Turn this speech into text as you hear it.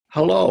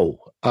Hello,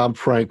 I'm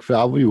Frank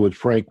Falvey with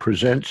Frank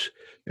Presents,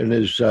 and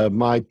it's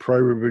my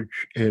privilege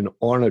and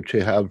honor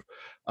to have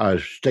our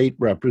State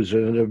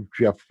Representative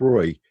Jeff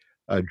Roy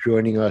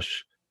joining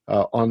us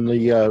on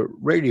the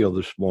radio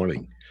this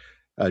morning.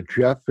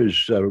 Jeff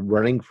is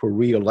running for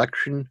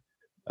reelection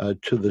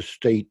to the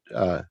State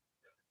uh,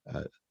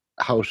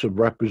 House of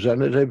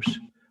Representatives.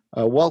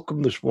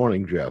 Welcome this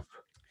morning, Jeff.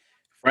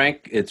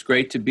 Frank, it's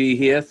great to be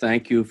here.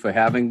 Thank you for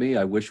having me.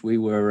 I wish we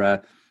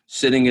were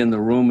sitting in the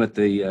room at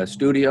the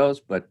studios,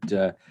 but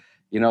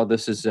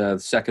this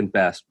is second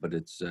best. But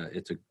it's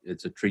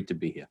a treat to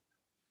be here.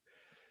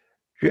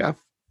 Jeff,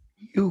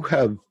 you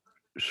have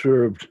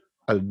served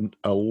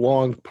a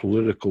long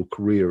political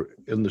career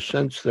in the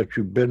sense that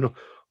you've been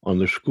on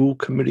the school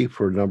committee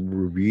for a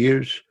number of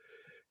years.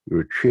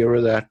 You're a chair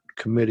of that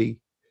committee.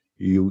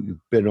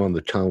 You've been on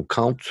the town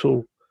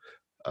council.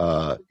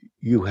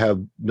 You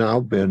have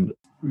now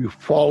you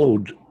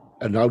followed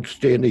an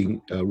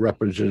outstanding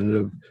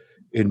representative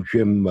in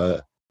Jim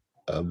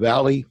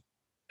Valley,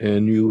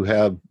 and you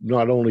have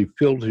not only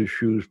filled his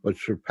shoes but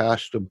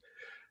surpassed them.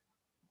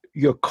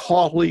 Your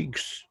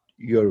colleagues,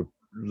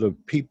 the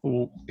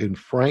people in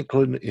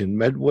Franklin, in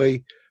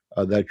Medway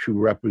that you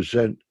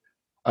represent,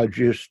 are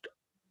just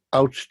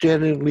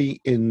outstandingly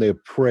in their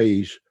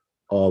praise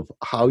of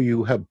how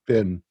you have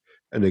been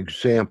an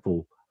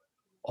example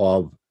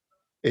of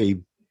a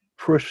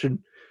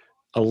person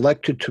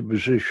elected to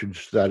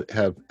positions that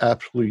have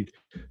absolutely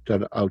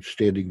done an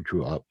outstanding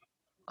job.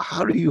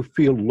 How do you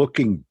feel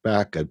looking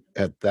back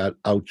at that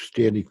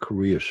outstanding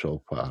career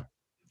so far?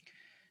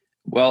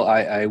 Well,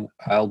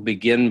 I'll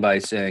begin by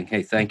saying,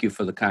 hey, thank you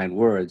for the kind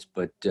words,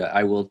 but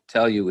I will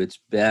tell you it's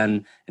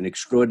been an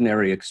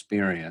extraordinary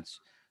experience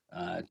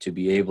to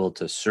be able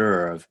to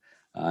serve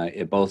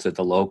both at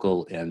the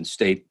local and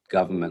state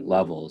government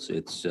levels.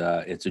 It's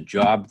a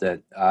job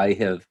that I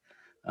have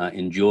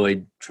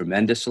enjoyed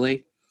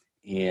tremendously,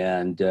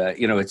 and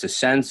it's a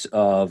sense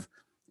of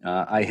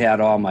I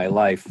had all my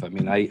life. I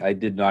mean, I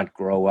did not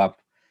grow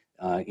up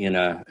in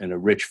a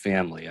rich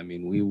family. I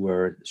mean, we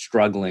were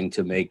struggling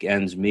to make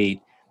ends meet,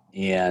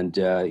 and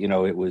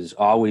it was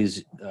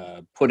always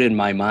put in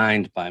my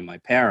mind by my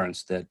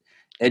parents that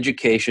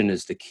education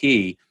is the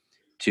key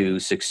to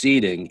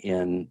succeeding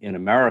in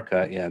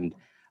America, and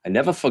I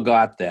never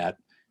forgot that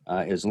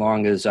as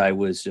long as I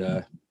was,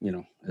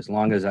 as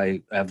long as I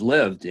have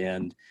lived.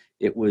 And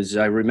it was,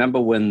 I remember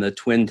when the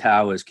Twin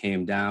Towers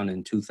came down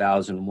in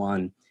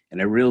 2001, and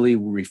I really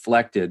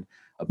reflected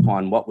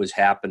upon what was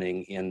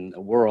happening in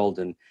the world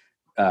and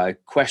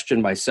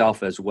questioned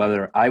myself as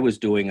whether I was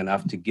doing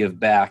enough to give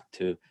back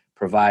to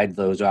provide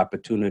those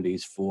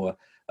opportunities for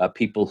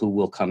people who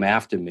will come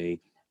after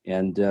me.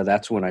 And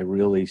that's when I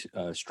really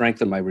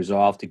strengthened my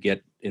resolve to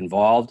get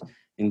involved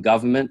in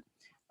government,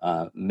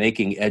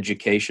 making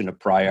education a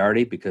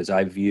priority, because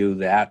I view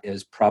that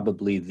as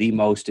probably the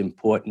most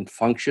important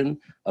function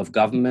of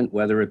government,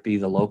 whether it be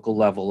the local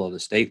level or the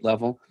state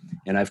level.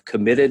 And I've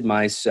committed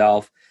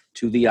myself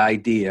to the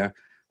idea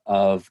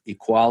of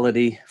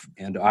equality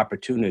and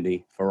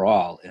opportunity for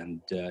all.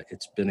 And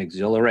it's been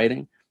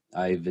exhilarating.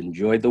 I've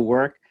enjoyed the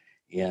work,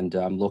 and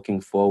I'm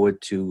looking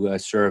forward to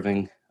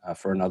serving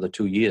for another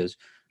 2 years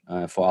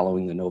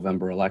following the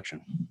November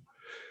election.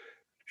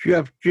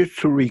 Jeff, just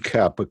to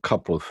recap a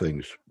couple of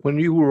things. When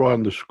you were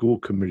on the school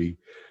committee,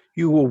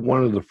 you were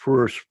one of the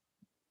first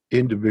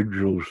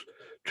individuals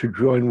to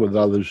join with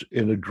others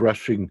in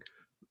addressing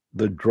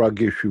the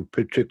drug issue,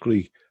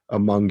 particularly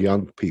among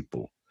young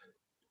people.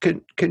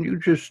 Can you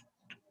just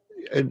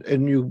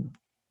and you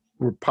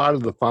were part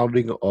of the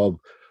founding of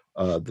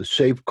the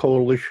Safe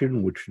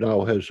Coalition, which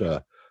now has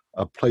a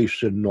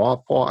place in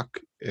Norfolk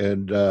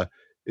and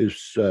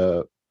is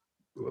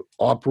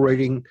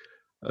operating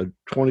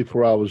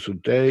 24 hours a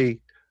day.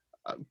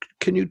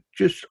 Can you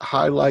just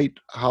highlight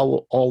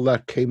how all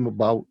that came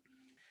about?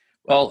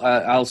 Well,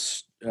 I'll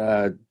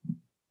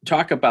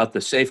talk about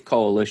the Safe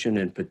Coalition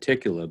in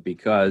particular,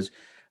 because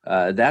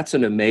that's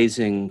an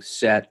amazing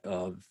set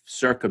of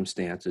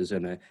circumstances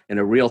and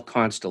a real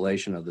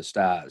constellation of the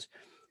stars.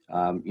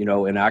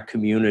 In our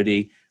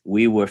community,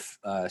 we were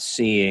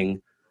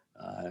seeing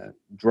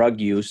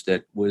drug use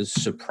that was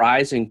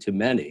surprising to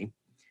many.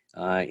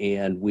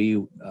 And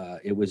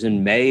it was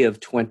in May of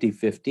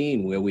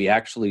 2015 where we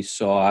actually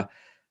saw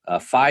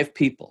 5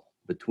 people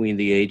between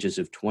the ages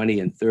of 20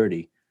 and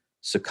 30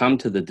 succumb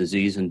to the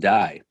disease and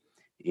die.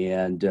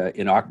 And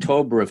in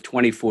October of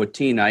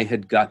 2014, I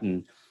had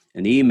gotten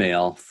an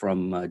email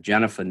from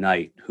Jennifer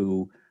Knight,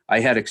 who I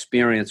had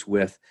experience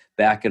with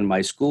back in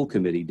my school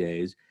committee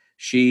days.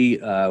 She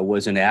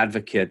was an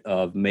advocate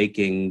of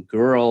making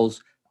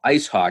girls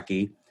ice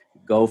hockey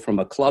go from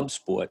a club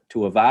sport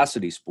to a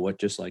varsity sport,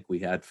 just like we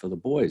had for the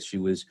boys. She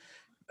was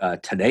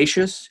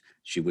tenacious.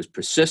 She was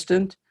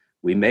persistent.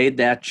 We made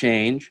that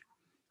change.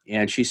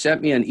 And she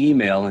sent me an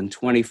email in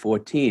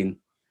 2014,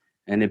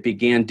 and it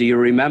began, "Do you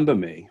remember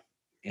me?"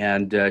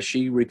 And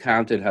she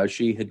recounted how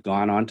she had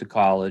gone on to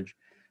college.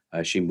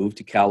 She moved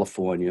to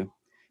California,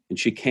 and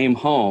she came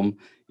home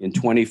in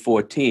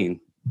 2014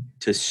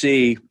 to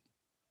see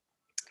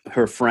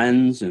her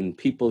friends and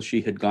people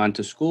she had gone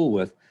to school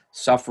with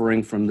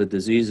suffering from the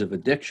disease of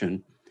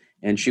addiction.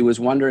 And she was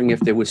wondering if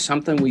there was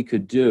something we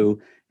could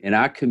do in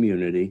our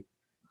community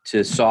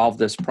to solve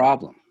this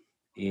problem.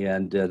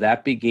 And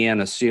that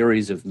began a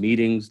series of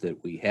meetings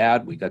that we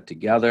had. We got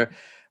together,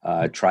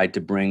 tried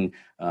to bring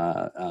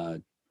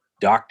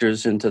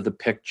doctors into the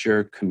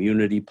picture,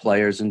 community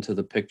players into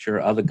the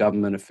picture, other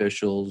government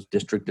officials,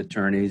 district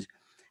attorneys.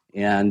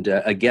 And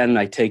again,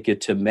 I take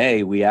it to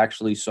May, we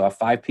actually saw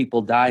 5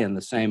 people die in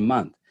the same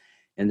month.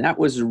 And that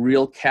was a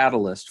real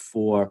catalyst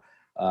for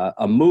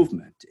a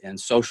movement and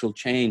social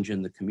change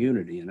in the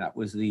community. And that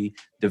was the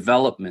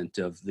development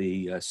of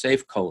the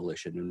SAFE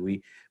Coalition. And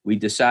we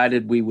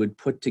decided we would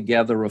put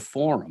together a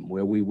forum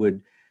where we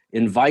would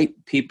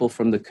invite people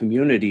from the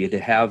community to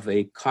have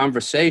a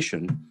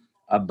conversation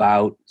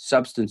about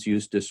substance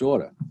use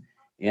disorder.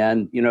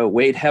 And, it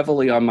weighed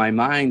heavily on my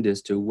mind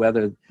as to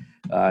whether,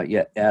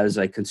 as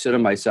I consider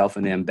myself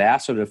an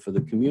ambassador for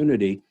the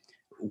community,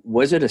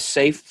 was it a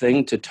safe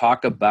thing to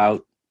talk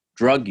about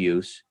drug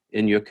use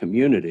in your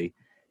community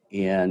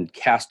and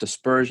cast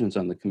aspersions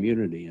on the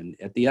community? And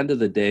at the end of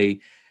the day,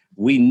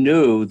 we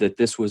knew that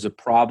this was a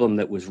problem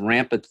that was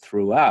rampant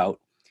throughout,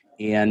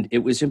 and it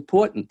was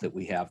important that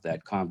we have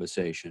that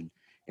conversation.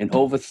 And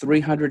over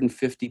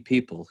 350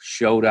 people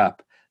showed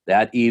up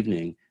that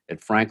evening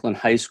at Franklin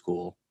High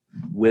School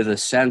with a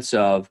sense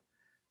of,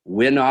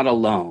 we're not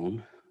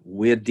alone.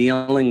 We're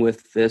dealing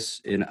with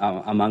this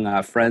among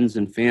our friends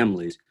and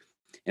families.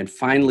 And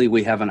finally,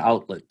 we have an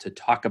outlet to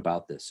talk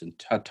about this and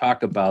to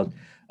talk about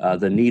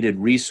the needed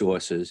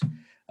resources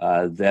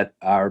that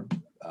are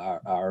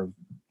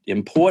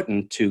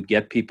important to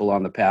get people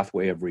on the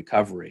pathway of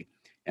recovery.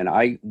 And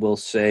I will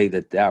say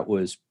that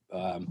was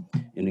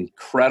an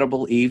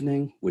incredible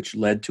evening, which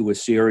led to a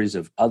series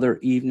of other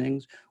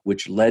evenings,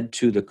 which led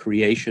to the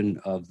creation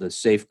of the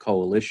SAFE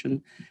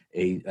Coalition,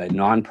 a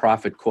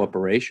nonprofit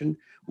corporation,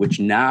 which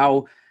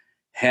now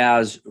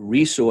has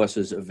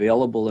resources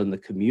available in the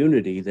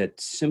community that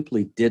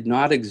simply did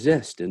not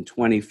exist in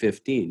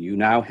 2015. You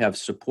now have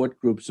support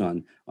groups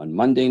on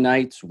Monday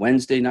nights,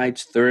 Wednesday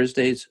nights,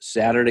 Thursdays,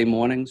 Saturday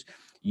mornings.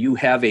 You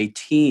have a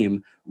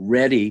team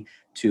ready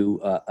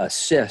to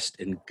assist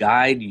and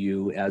guide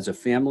you as a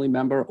family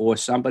member or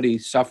somebody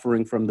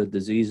suffering from the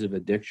disease of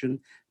addiction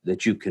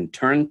that you can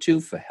turn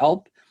to for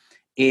help.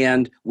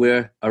 And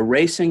we're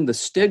erasing the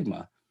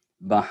stigma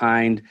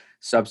behind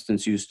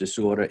substance use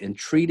disorder and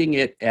treating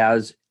it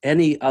as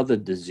any other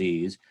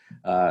disease,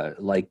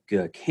 like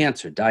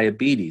cancer,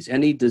 diabetes,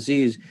 any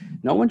disease.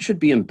 No one should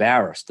be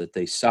embarrassed that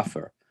they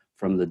suffer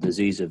from the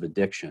disease of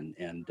addiction.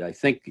 And I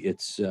think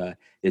it's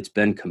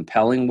been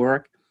compelling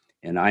work.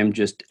 And I'm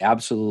just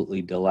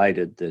absolutely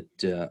delighted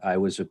that I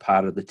was a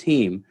part of the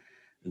team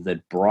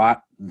that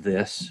brought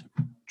this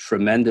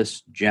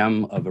tremendous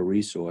gem of a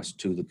resource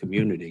to the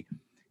community.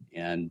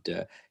 And,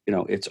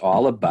 it's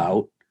all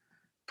about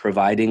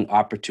providing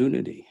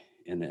opportunity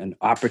and an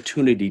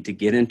opportunity to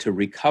get into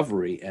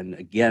recovery and,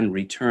 again,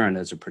 return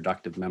as a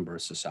productive member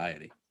of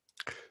society.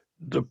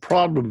 The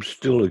problem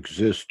still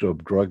exists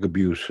of drug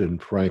abuse in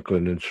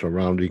Franklin and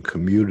surrounding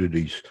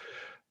communities.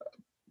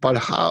 But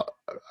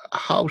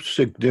how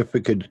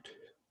significant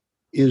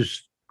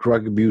is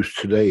drug abuse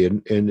today?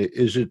 And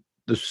is it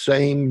the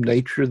same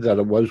nature that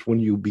it was when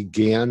you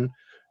began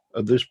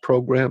this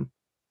program?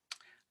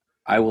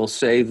 I will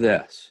say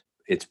this,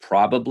 it's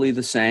probably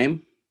the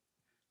same,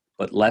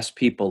 but less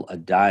people are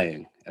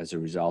dying as a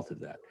result of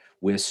that.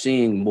 We're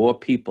seeing more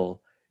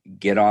people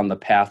get on the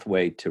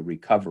pathway to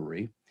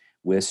recovery.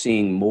 We're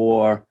seeing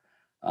more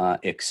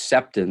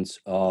acceptance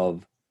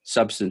of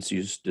substance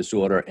use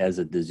disorder as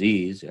a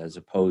disease, as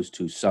opposed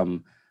to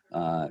some,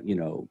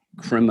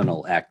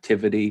 criminal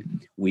activity.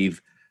 We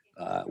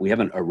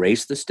haven't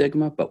erased the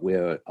stigma, but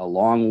we're a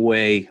long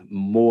way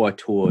more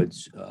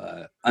towards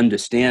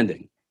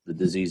understanding the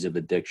disease of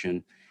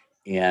addiction.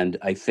 And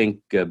I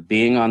think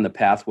being on the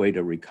pathway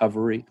to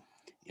recovery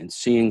and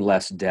seeing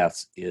less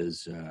deaths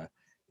is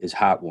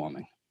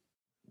heartwarming.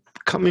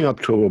 Coming up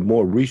to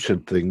more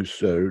recent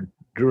things,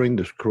 during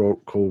this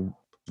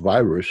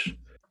virus,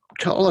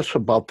 tell us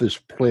about this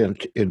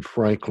plant in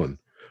Franklin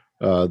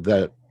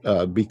that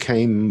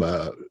became,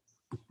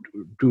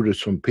 due to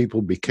some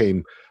people,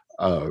 became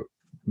a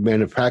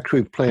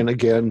manufacturing plant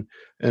again.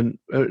 And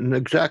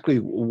exactly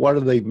what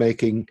are they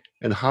making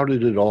and how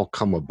did it all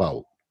come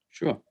about?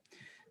 Sure.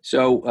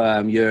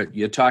 So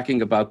you're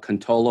talking about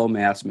Contolo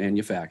Mass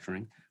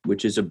Manufacturing,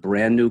 which is a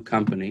brand new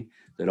company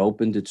that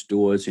opened its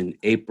doors in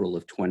April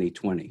of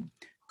 2020.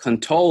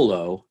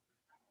 Contolo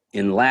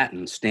in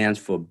Latin stands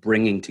for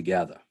bringing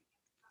together.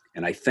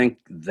 And I think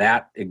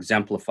that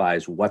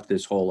exemplifies what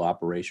this whole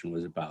operation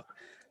was about.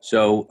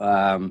 So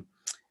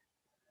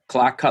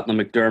Clark Cutler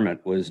McDermott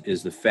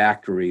is the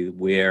factory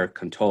where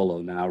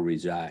Contolo now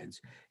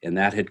resides. And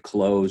that had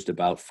closed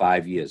about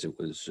 5 years. It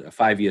was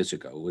 5 years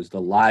ago. It was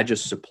the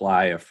largest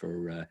supplier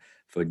for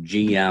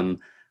GM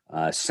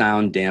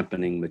sound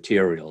dampening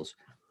materials.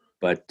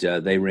 But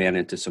they ran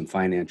into some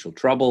financial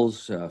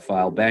troubles,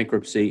 filed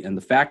bankruptcy, and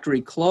the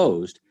factory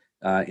closed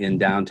in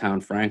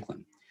downtown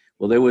Franklin.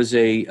 Well, there was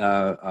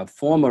a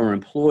former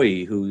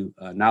employee who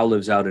now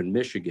lives out in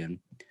Michigan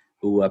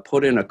who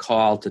put in a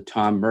call to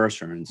Tom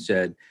Mercer and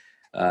said,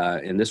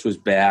 and this was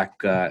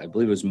back, I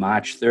believe it was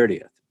March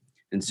 30th,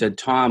 and said,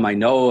 Tom, I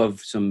know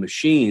of some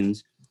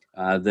machines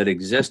that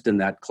exist in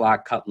that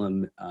Clark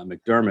Cutler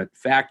McDermott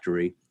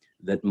factory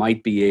that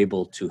might be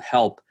able to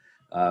help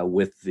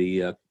with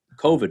the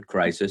COVID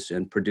crisis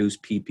and produce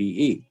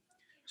PPE.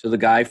 So the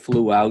guy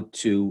flew out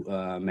to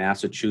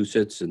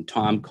Massachusetts, and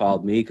Tom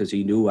called me because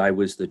he knew I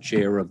was the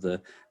chair of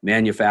the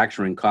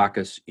manufacturing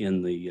caucus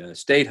in the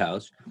State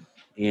House.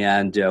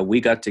 And we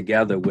got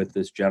together with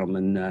this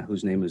gentleman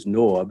whose name is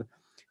Norb,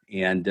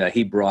 and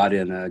he brought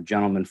in a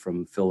gentleman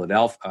from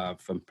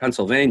from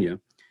Pennsylvania,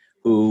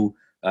 who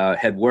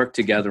had worked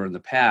together in the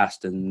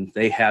past, and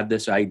they had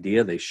this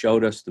idea. They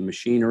showed us the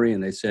machinery,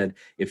 and they said,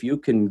 if you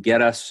can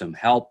get us some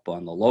help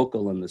on the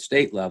local and the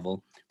state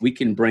level, we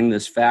can bring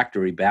this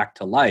factory back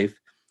to life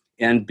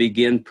and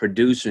begin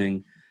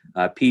producing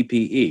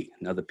PPE.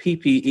 Now, the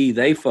PPE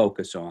they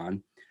focus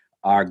on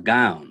are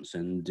gowns,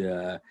 and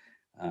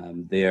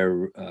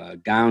they're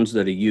gowns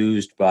that are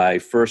used by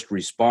first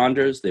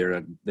responders.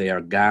 They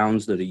are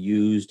gowns that are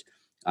used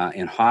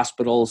in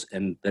hospitals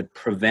and that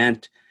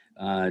prevent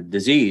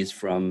disease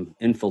from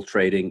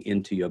infiltrating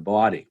into your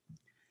body.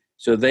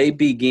 So they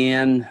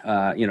began,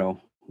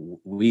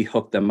 we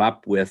hooked them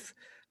up with,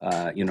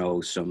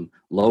 some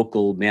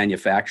local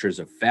manufacturers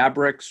of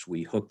fabrics.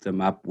 We hooked them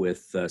up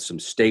with some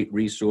state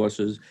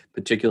resources,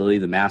 particularly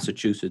the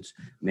Massachusetts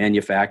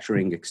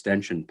Manufacturing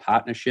Extension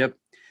Partnership.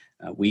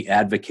 We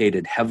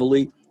advocated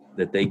heavily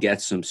that they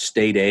get some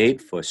state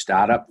aid for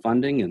startup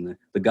funding, and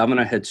the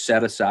governor had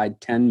set aside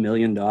 $10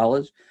 million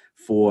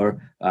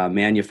for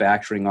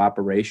manufacturing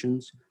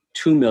operations.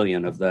 $2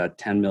 million of the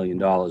 $10 million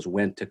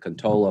went to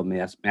Contola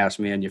Mass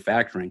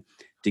Manufacturing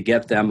to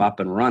get them up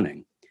and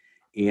running.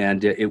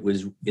 And it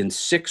was in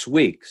 6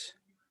 weeks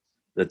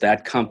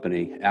that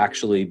company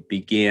actually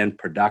began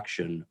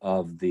production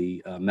of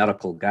the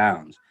medical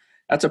gowns.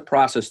 That's a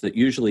process that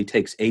usually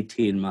takes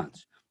 18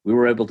 months. We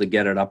were able to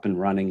get it up and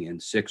running in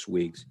 6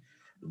 weeks.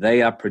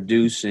 They are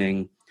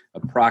producing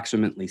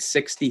approximately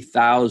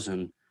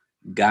 60,000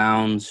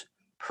 gowns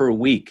per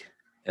week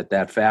at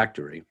that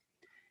factory.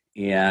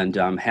 And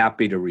I'm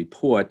happy to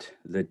report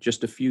that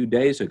just a few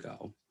days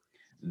ago,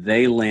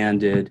 they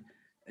landed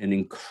an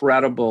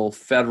incredible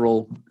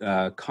federal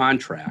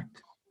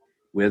contract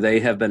where they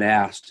have been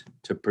asked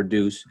to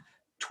produce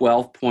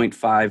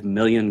 12.5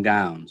 million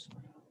gowns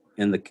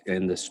in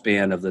the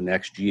span of the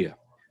next year.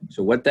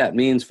 So what that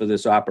means for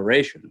this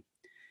operation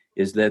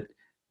is that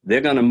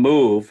they're going to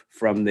move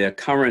from their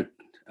current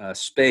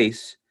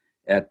space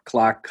at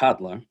Clark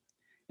Cutler,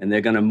 and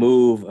they're going to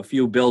move a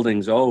few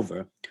buildings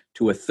over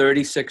to a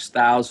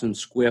 36,000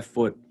 square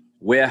foot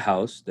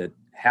warehouse that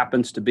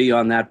happens to be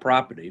on that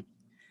property.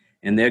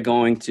 And they're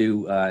going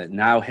to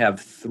now have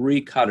 3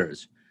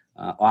 cutters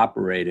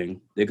operating.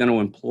 They're going to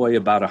employ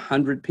about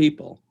 100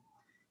 people,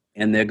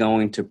 and they're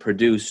going to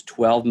produce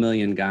 12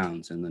 million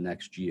gowns in the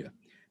next year.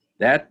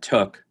 That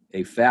took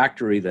a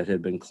factory that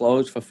had been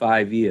closed for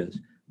 5 years,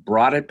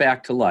 brought it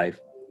back to life,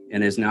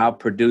 and is now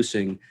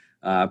producing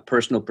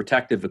personal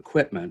protective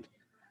equipment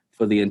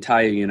for the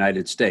entire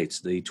United States.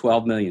 The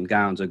 12 million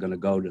gowns are going to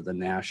go to the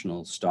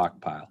national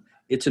stockpile.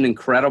 It's an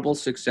incredible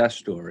success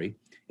story.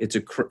 It's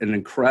an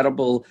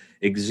incredible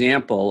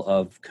example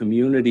of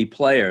community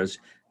players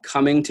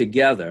coming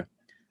together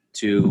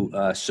to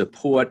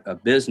support a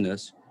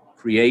business,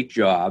 create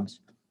jobs,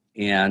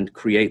 and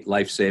create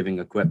life-saving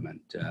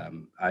equipment.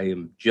 I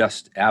am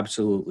just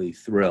absolutely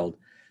thrilled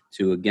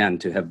to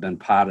have been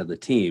part of the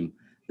team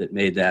that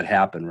made that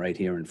happen right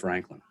here in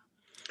Franklin.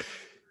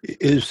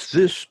 Is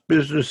this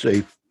business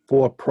a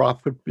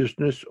for-profit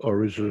business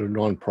or is it a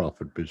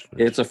non-profit business?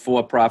 It's a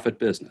for-profit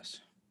business.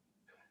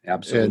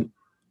 Absolutely.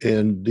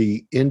 And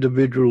the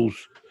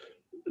individuals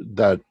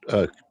that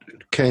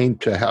came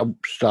to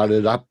help start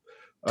it up,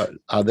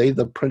 are they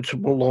the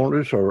principal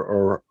owners,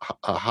 or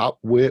how?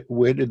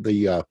 Where did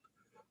the?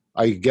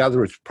 I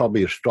gather it's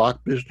probably a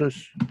stock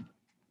business,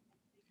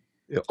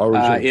 or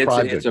is it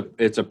private?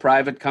 It's a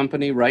private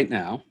company right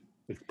now.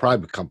 It's a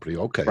private company,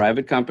 okay.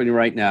 Private company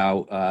right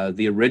now.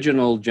 The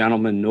original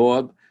gentleman,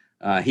 Norb,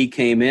 he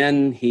came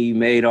in. He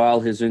made all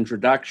his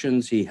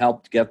introductions. He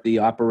helped get the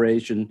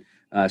operation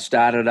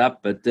started up,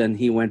 but then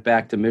he went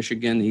back to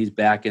Michigan. He's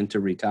back into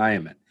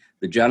retirement.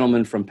 The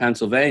gentleman from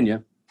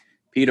Pennsylvania,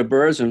 Peter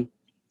Burzen,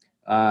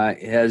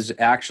 has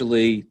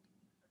actually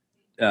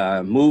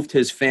moved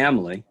his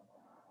family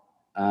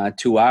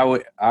to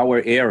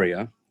our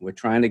area. We're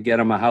trying to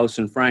get him a house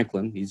in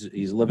Franklin.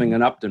 He's living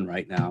in Upton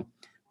right now,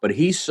 but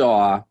he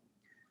saw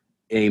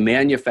a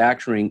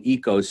manufacturing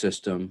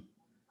ecosystem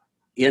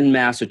in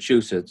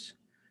Massachusetts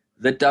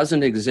that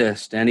doesn't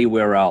exist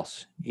anywhere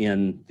else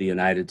in the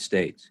United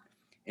States.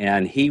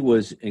 And he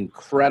was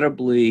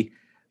incredibly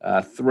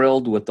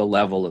thrilled with the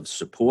level of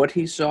support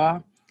he saw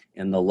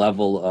and the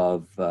level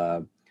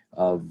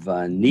of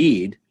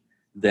need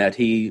that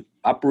he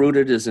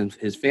uprooted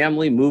his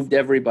family, moved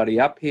everybody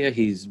up here.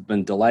 He's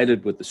been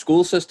delighted with the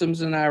school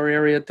systems in our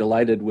area,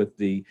 delighted with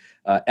the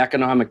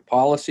economic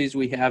policies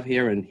we have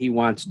here, and he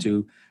wants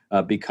to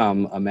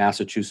become a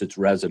Massachusetts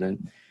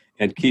resident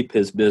and keep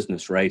his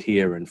business right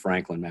here in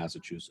Franklin,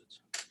 Massachusetts.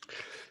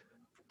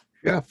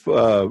 Jeff,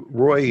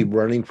 Roy,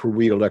 running for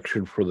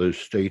reelection for the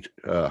state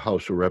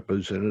House of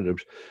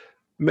Representatives,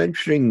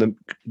 mentioning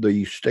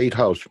the State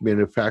House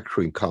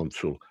Manufacturing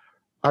Council.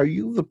 Are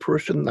you the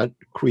person that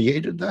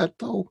created that,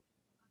 though?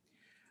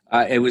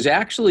 It was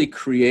actually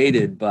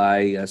created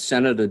by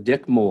Senator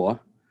Dick Moore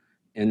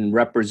and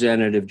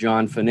Representative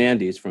John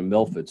Fernandes from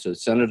Milford. So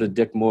Senator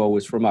Dick Moore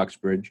was from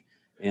Uxbridge,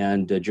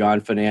 and John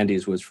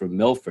Fernandes was from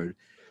Milford.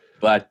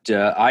 But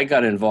I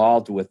got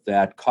involved with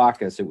that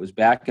caucus. It was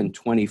back in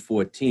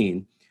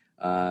 2014.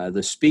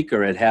 The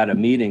speaker had a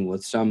meeting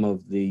with some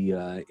of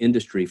the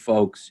industry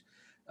folks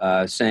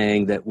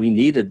saying that we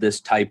needed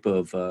this type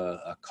of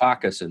a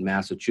caucus in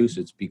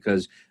Massachusetts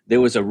because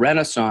there was a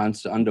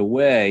renaissance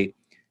underway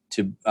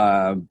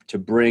to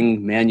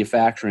bring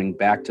manufacturing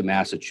back to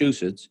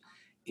Massachusetts.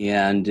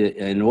 And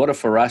in order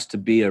for us to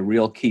be a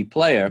real key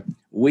player,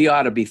 we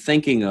ought to be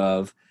thinking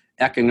of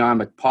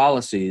economic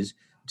policies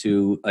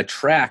to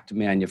attract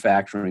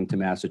manufacturing to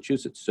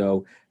Massachusetts.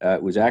 So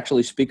it was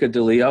actually Speaker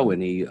DeLeo,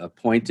 and he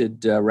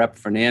appointed Rep.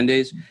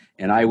 Fernandes,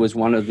 and I was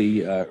one of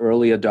the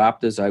early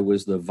adopters. I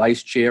was the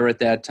vice chair at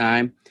that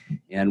time.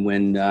 And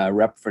when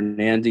Rep.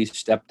 Fernandes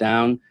stepped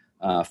down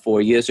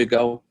 4 years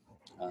ago,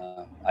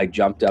 I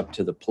jumped up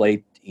to the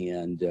plate,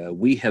 and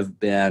we have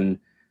been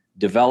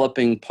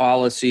developing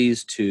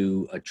policies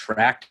to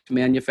attract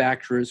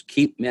manufacturers,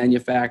 keep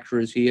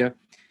manufacturers here.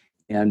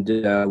 And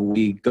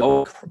we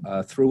go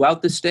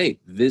throughout the state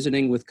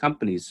visiting with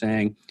companies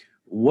saying,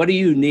 what do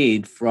you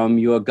need from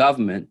your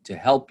government to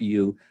help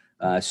you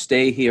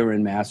stay here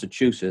in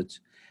Massachusetts?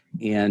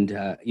 And,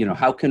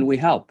 how can we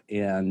help?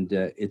 And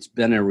it's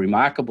been a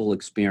remarkable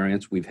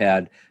experience. We've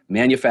had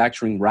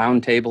manufacturing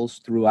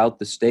roundtables throughout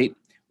the state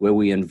where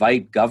we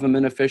invite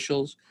government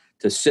officials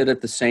to sit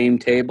at the same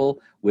table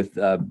with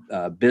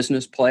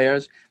business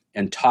players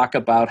and talk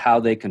about how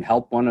they can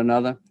help one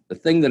another. The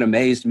thing that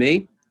amazed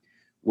me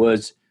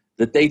was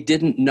that they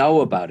didn't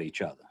know about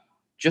each other.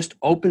 Just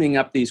opening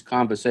up these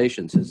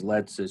conversations has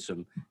led to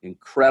some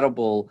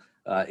incredible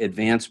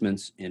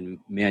advancements in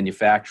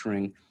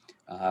manufacturing.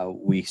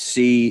 We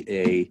see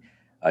a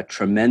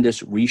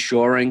tremendous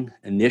reshoring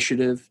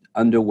initiative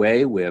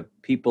underway where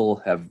people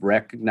have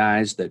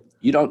recognized that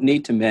you don't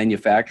need to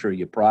manufacture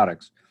your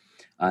products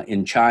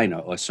in China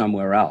or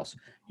somewhere else.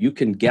 You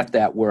can get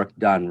that work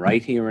done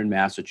right here in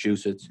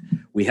Massachusetts.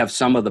 We have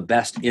some of the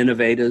best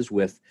innovators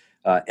with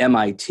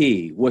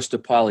MIT, Worcester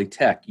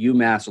Polytech,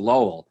 UMass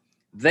Lowell.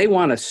 They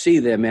want to see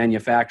their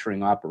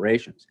manufacturing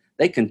operations.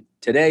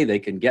 Today they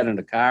can get in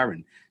a car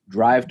and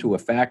drive to a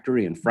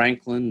factory in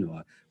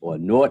Franklin or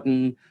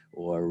Norton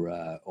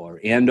or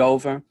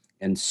Andover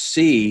and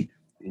see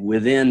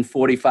within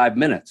 45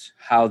 minutes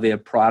how their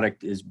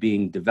product is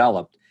being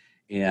developed.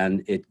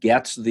 And it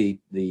gets the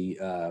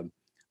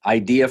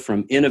idea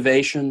from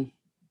innovation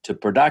to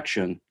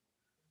production,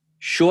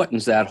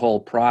 shortens that whole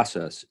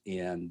process,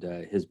 and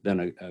has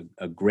been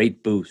a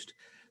great boost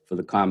for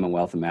the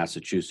Commonwealth of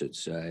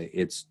Massachusetts.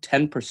 It's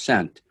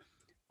 10%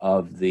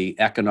 of the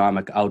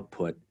economic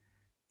output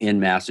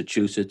in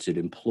Massachusetts. It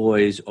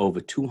employs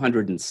over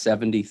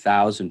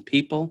 270,000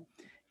 people,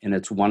 and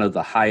it's one of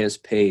the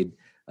highest paid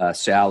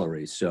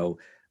salaries. So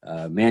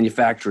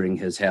manufacturing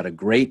has had a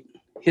great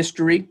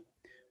history.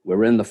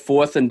 We're in the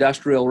fourth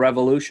industrial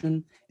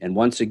revolution, and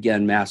once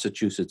again,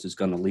 Massachusetts is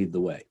going to lead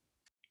the way.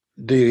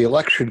 The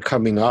election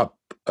coming up,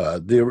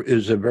 there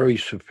is a very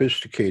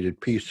sophisticated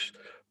piece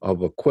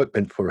of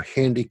equipment for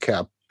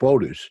handicapped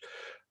voters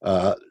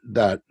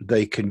that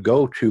they can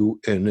go to,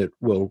 and it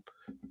will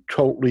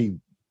totally,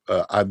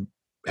 I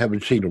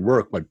haven't seen it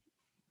work, but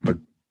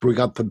bring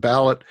up the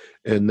ballot,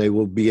 and they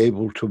will be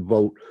able to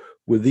vote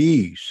with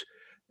ease.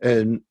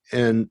 And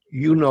I'm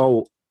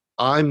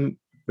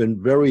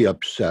been very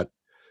upset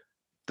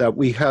that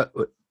we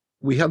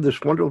have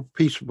this wonderful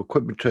piece of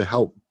equipment to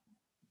help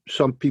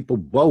some people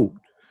vote,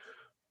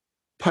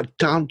 but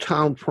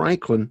downtown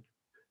Franklin,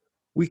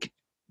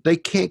 they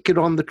can't get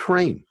on the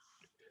train.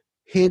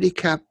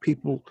 Handicapped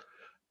people,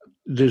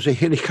 there's a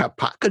handicap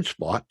parking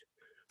spot,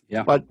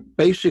 but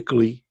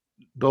basically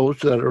those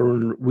that are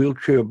in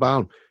wheelchair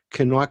bound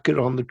cannot get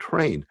on the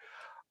train.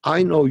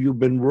 I know you've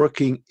been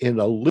working in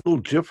a little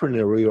different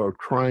area or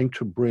trying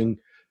to bring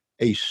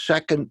a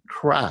second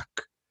track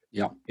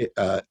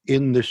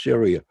in this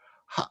area.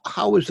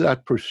 How is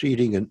that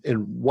proceeding,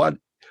 and what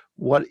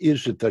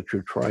is it that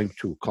you're trying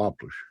to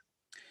accomplish?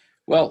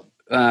 Well,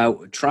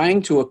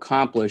 trying to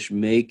accomplish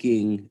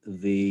making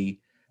the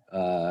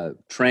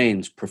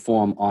trains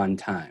perform on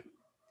time.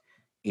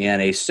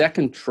 And a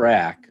second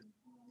track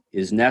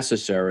is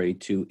necessary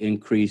to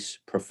increase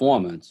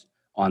performance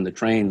on the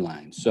train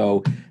line.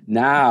 So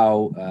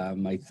now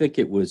I think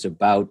it was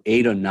about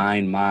 8 or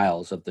 9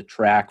 miles of the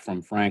track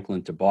from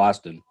Franklin to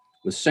Boston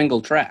was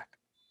single track,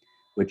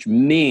 which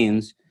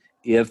means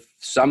if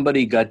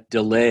somebody got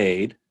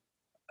delayed,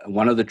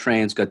 one of the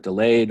trains got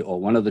delayed or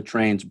one of the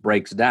trains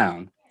breaks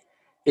down,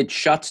 it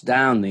shuts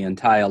down the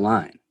entire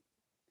line.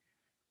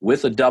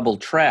 With a double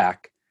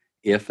track,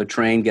 if a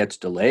train gets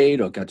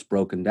delayed or gets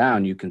broken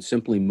down, you can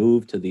simply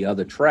move to the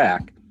other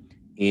track.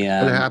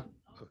 And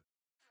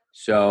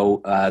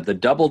so the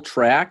double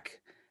track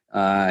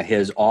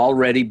has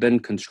already been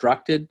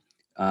constructed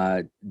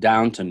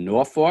down to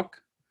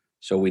Norfolk.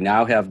 So we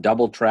now have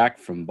double track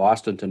from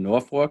Boston to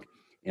Norfolk,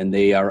 and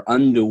they are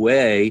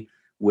underway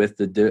with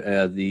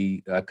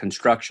the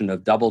construction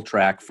of double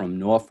track from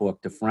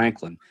Norfolk to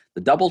Franklin.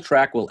 The double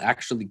track will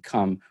actually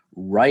come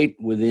right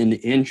within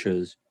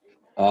inches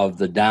of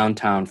the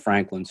downtown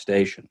Franklin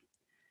station.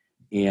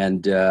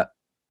 And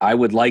I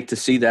would like to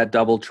see that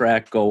double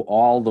track go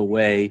all the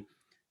way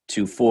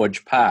to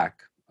Forge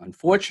Park.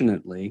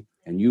 Unfortunately,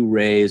 and you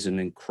raise an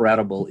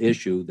incredible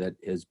issue that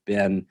has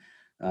been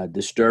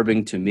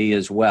disturbing to me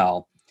as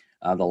well,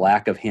 the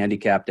lack of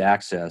handicapped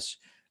access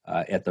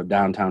at the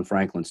downtown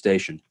Franklin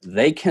station.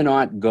 They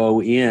cannot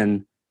go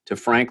in to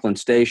Franklin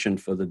station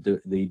for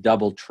the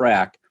double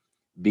track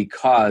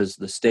because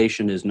the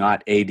station is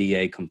not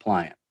ADA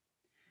compliant.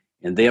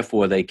 And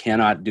therefore, they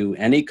cannot do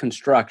any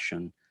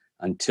construction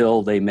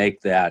until they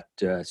make that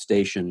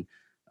station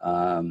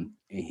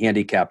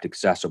handicapped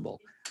accessible.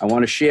 I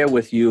want to share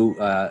with you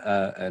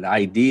an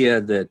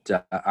idea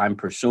that I'm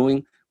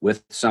pursuing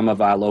with some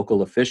of our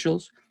local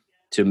officials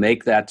to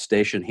make that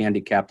station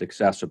handicapped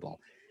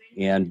accessible.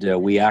 And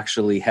we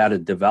actually had a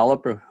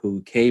developer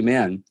who came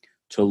in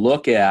to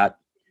look at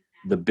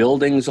the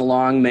buildings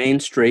along Main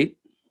Street,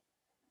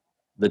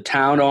 the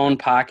town-owned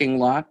parking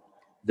lot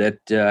that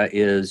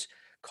is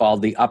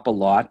called the upper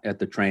lot at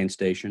the train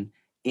station,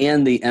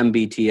 and the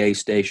MBTA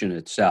station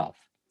itself.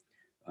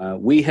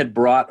 We had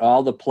brought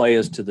all the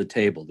players to the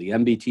table, the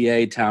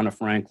MBTA, Town of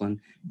Franklin,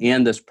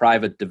 and this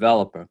private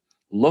developer,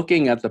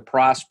 looking at the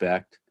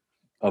prospect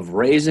of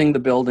raising the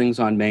buildings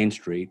on Main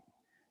Street,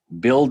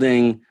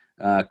 building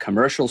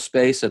commercial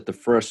space at the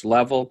first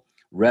level,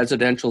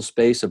 residential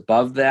space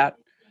above that,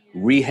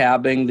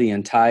 rehabbing the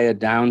entire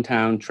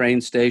downtown train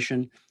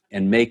station,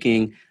 and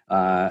making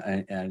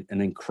an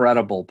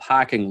incredible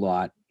parking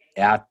lot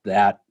at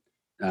that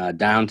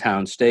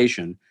downtown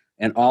station,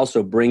 and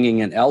also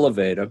bringing an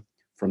elevator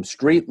from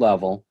street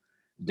level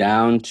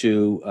down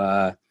to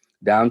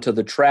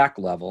the track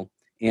level,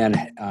 and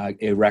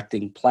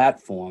erecting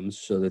platforms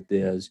so that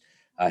there's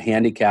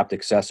handicapped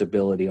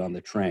accessibility on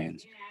the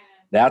trains.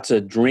 That's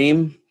a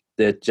dream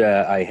that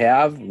I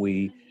have.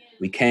 We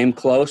came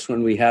close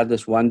when we had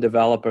this one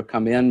developer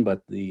come in,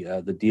 but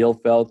the deal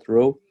fell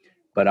through.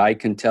 But I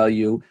can tell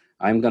you,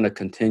 I'm going to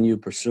continue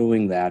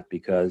pursuing that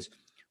because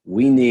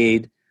we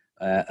need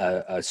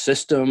a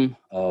system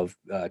of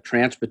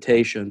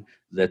transportation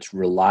that's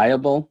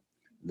reliable,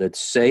 that's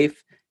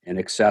safe, and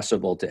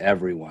accessible to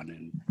everyone.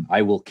 And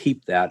I will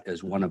keep that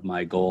as one of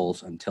my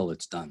goals until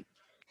it's done.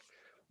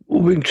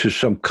 Moving to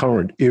some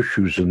current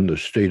issues in the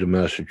state of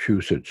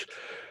Massachusetts,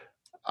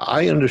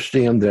 I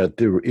understand that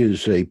there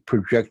is a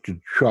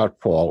projected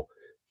shortfall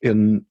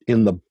in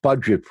the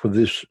budget for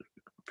this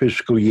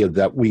fiscal year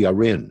that we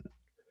are in.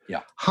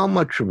 Yeah. How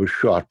much of a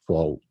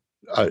shortfall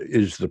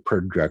is the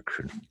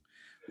projection?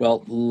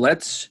 Well,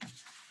 let's,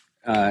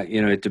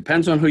 it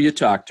depends on who you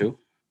talk to.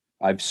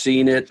 I've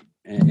seen it,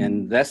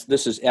 and this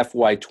is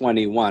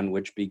FY21,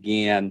 which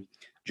began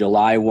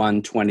July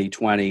 1,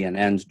 2020 and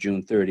ends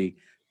June 30,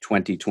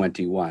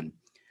 2021.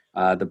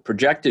 The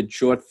projected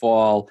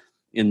shortfall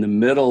in the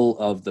middle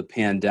of the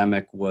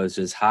pandemic was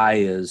as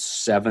high as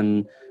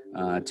 $7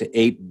 to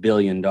 $8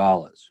 billion.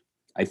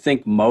 I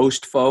think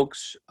most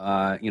folks,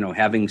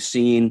 having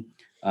seen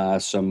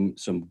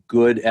some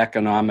good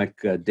economic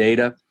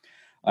data,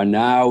 are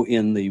now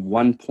in the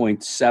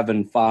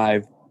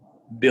 1.75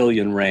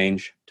 billion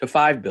range to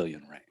 5 billion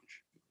range.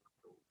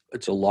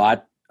 It's a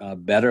lot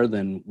better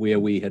than where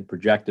we had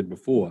projected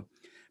before.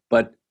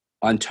 But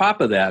on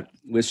top of that,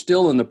 we're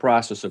still in the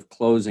process of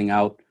closing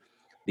out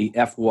the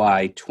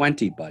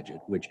FY20 budget,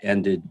 which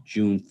ended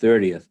June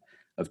 30th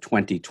of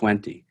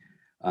 2020.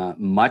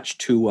 Much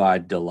to our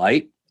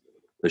delight,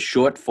 the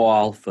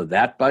shortfall for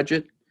that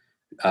budget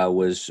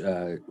was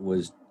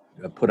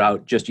put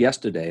out just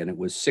yesterday, and it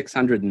was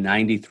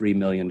 $693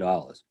 million,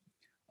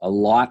 a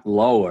lot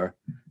lower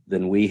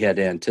than we had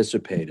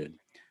anticipated.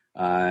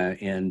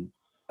 And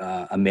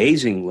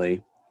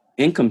amazingly,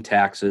 income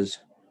taxes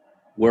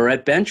were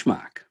at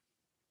benchmark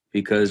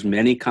because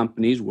many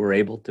companies were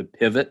able to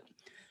pivot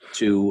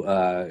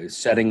to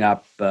setting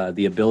up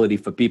the ability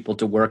for people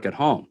to work at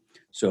home.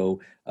 So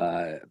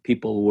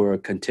people were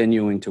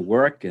continuing to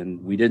work,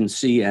 and we didn't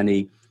see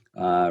any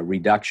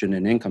reduction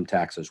in income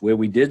taxes. Where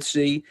we did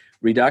see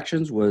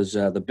reductions was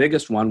the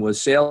biggest one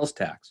was sales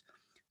tax.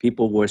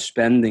 People were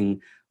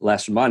spending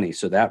less money,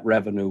 so that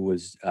revenue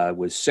was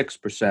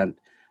 6%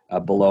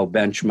 below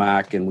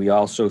benchmark, and we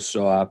also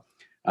saw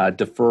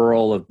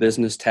deferral of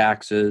business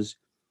taxes.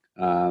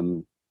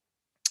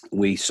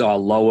 We saw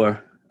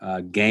lower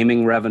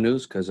gaming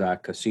revenues because our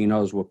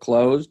casinos were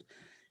closed,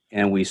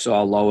 and we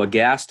saw lower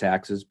gas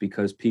taxes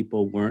because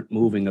people weren't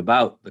moving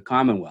about the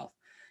Commonwealth.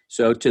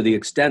 So to the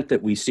extent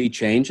that we see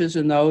changes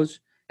in those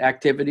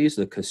activities,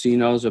 the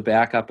casinos are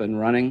back up and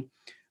running.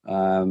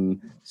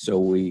 So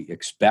we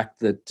expect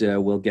that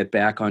we'll get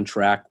back on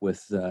track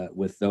with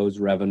those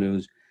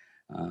revenues.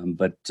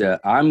 But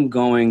I'm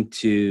going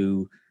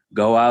to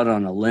go out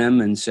on a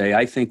limb and say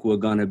I think we're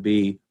going to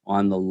be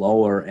on the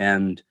lower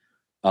end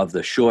of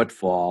the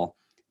shortfall.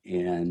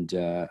 And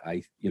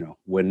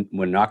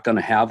we're not going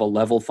to have a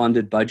level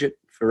funded budget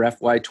for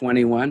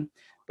FY21,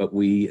 but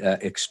we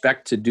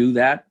expect to do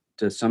that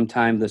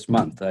sometime this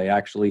month. I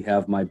actually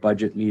have my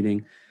budget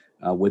meeting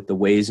with the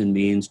Ways and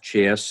Means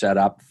chair set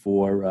up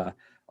for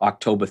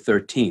October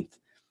 13th.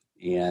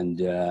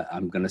 And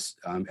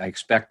I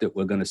expect that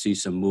we're going to see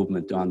some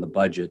movement on the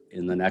budget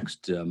in the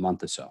next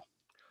month or so.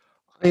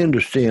 I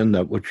understand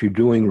that what you're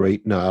doing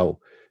right now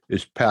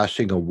is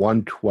passing a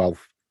 1/12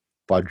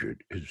 budget.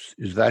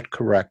 Is that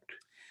correct?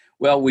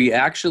 Well, we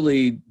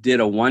actually did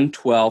a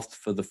 1/12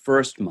 for the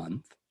first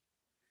month.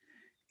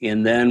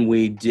 And then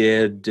we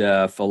did,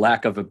 for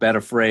lack of a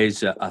better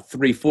phrase, a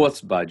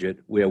 3/4 budget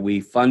where we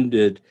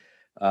funded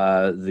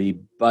the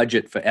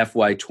budget for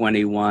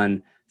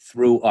FY21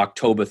 through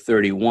October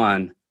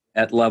 31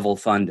 at level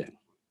funding.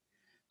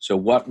 So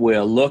what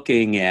we're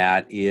looking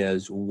at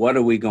is what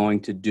are we going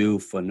to do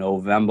for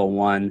November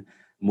 1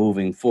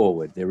 moving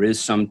forward? There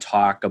is some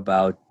talk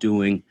about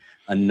doing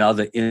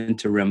another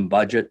interim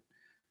budget,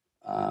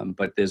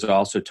 but there's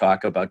also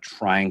talk about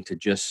trying to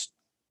just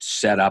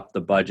set up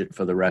the budget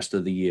for the rest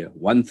of the year.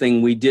 One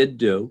thing we did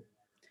do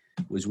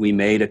was we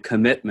made a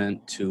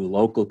commitment to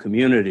local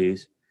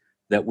communities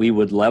that we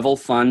would level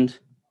fund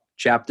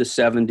Chapter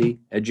 70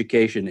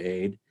 education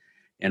aid,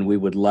 and we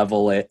would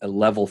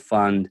level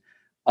fund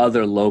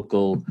other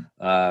local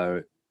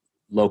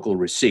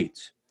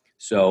receipts.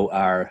 So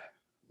our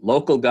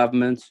local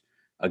governments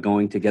are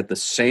going to get the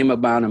same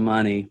amount of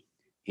money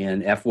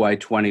in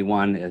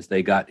FY21 as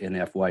they got in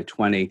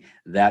FY20.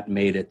 That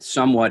made it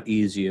somewhat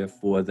easier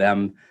for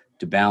them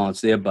to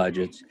balance their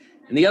budgets.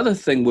 And the other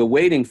thing we're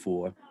waiting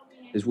for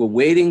is we're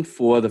waiting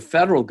for the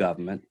federal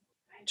government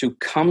to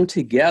come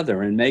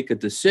together and make a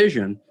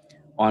decision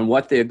on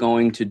what they're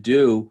going to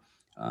do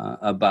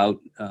about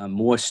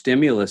more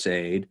stimulus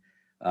aid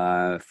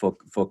for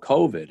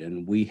COVID.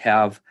 And we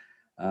have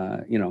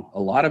a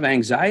lot of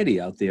anxiety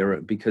out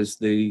there because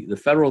the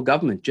federal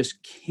government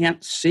just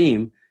can't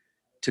seem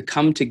to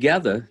come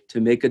together to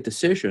make a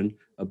decision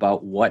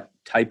about what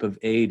type of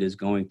aid is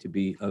going to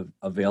be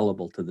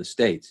available to the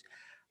states.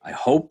 I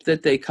hope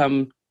that they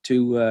come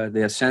to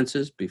their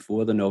senses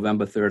before the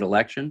November 3rd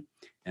election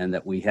and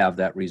that we have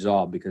that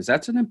resolved, because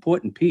that's an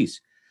important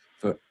piece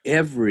for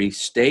every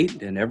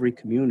state and every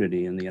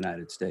community in the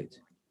United States.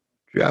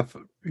 Jeff,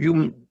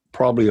 you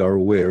probably are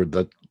aware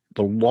that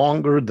the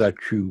longer that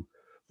you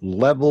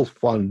level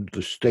fund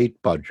the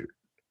state budget,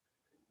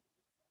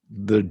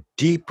 the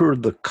deeper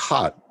the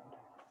cut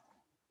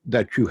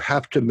that you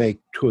have to make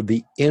toward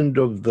the end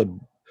of the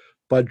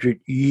budget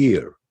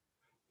year.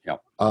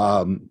 Yep.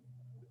 And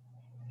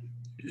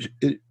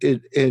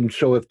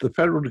so if the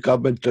federal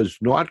government does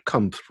not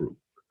come through,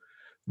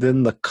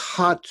 then the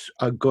cuts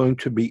are going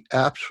to be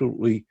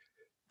absolutely,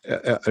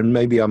 and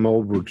maybe I'm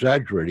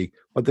over-exaggerating,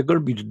 but they're going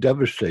to be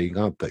devastating,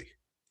 aren't they?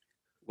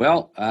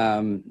 Well,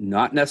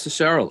 not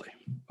necessarily.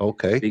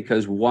 Okay.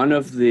 Because one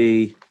of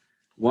the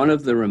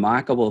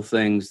remarkable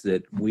things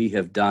that we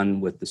have done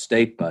with the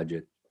state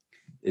budget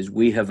is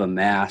we have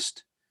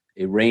amassed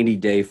a rainy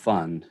day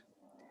fund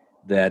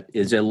that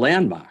is a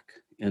landmark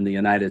in the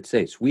United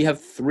States. We have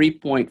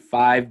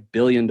 $3.5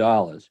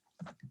 billion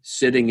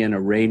sitting in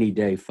a rainy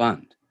day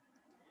fund.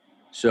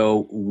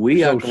 So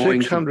we are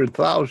going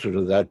 600,000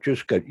 of that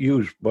just got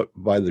used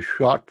by the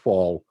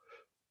shortfall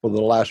for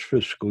the last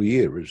fiscal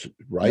year, is it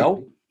right?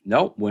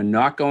 No, we're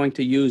not going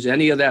to use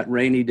any of that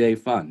rainy day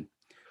fund.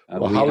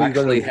 Well, how are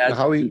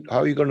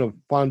you going to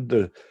fund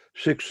the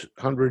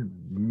 600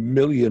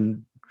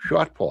 million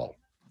shortfall?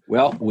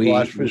 Well,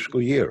 last fiscal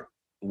year.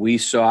 We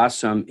saw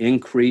some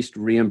increased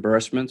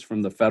reimbursements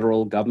from the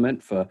federal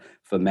government for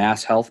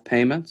mass health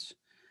payments.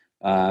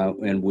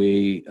 And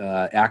we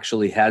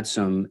actually had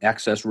some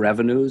excess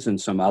revenues in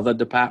some other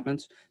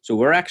departments. So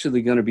we're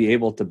actually going to be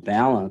able to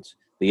balance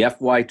the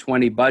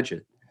FY20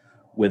 budget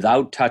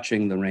without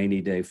touching the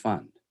rainy day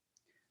fund.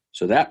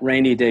 So that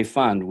rainy day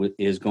fund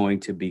is going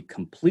to be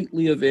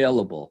completely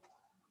available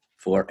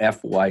for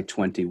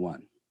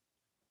FY21.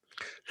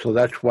 So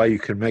that's why you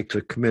can make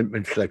the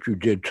commitments that you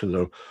did to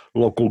the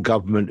local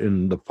government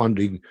in the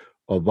funding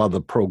of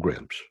other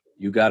programs.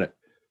 You got it.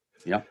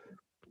 Yeah.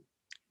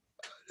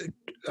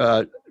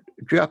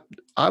 Jeff,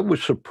 I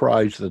was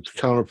surprised that the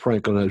town of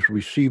Franklin has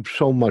received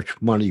so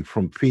much money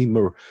from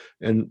FEMA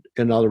and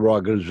other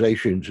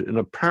organizations. And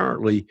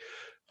apparently,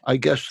 I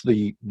guess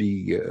the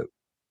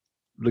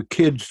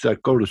kids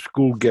that go to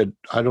school get,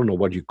 I don't know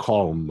what you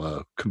call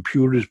them,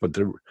 computers, but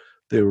they're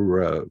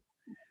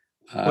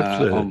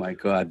oh my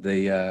God,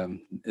 they're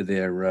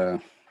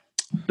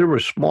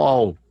a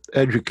small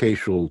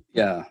educational.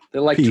 Yeah,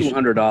 they're like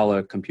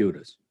 $200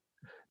 computers.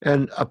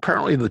 And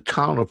apparently the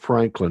town of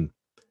Franklin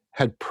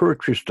had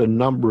purchased a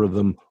number of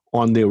them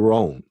on their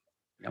own.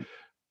 Yep.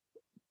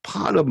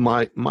 Part of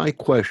my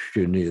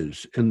question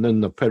is, and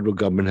then the federal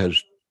government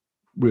has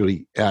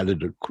really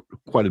added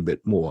quite a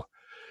bit more.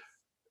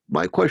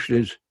 My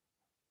question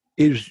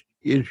is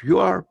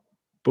your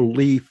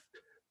belief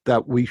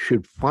that we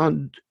should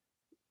fund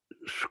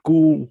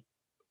school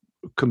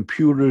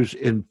computers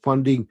and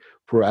funding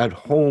for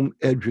at-home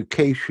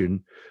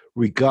education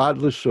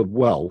regardless of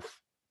wealth,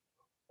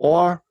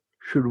 or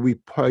should we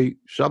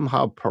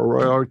somehow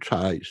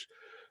prioritize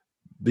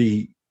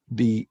the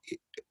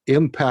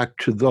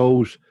impact to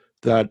those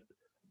that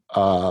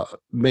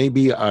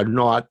maybe are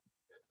not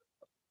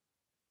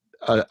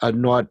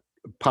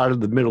part of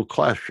the middle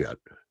class yet?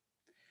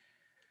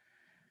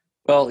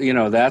 Well,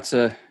 that's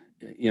a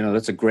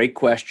great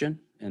question,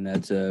 and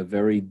that's a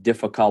very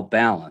difficult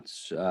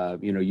balance.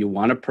 You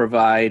want to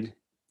provide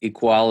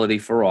equality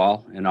for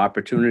all and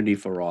opportunity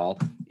for all,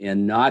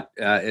 and not,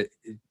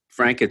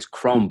 Frank, it's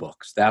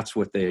Chromebooks. That's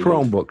what they're using.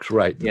 Chromebooks,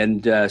 right?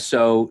 And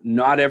so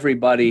not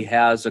everybody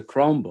has a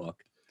Chromebook,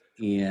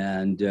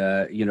 and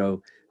they're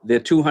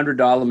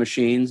 $200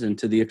 machines, and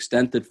to the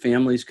extent that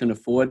families can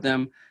afford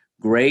them,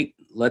 great,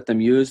 let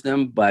them use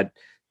them. But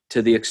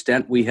to the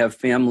extent we have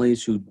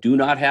families who do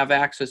not have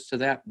access to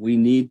that, we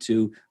need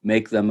to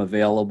make them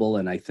available.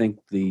 And I think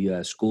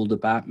the school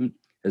department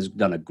has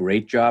done a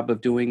great job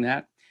of doing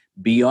that.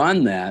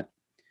 Beyond that,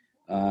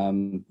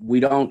 we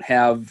don't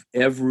have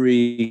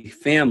every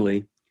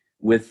family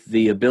with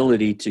the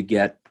ability to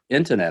get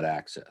internet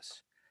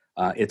access.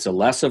 It's a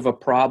less of a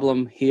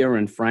problem here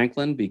in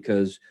Franklin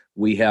because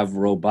we have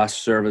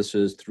robust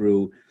services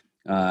through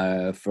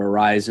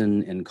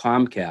Verizon and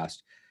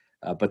Comcast.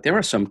 But there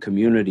are some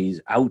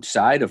communities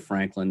outside of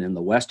Franklin in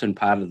the western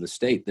part of the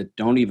state that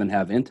don't even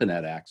have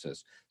internet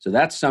access. So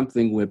that's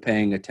something we're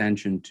paying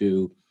attention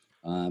to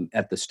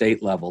at the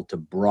state level to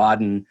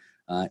broaden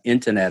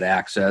internet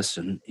access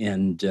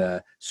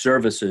and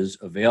services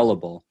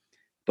available.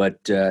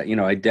 But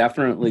I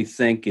definitely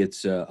think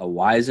it's a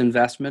wise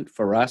investment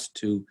for us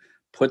to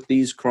put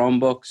these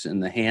Chromebooks in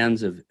the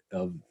hands of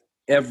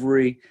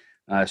every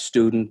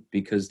student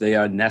because they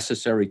are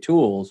necessary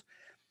tools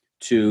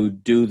to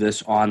do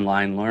this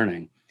online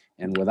learning.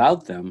 And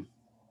without them,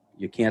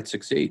 you can't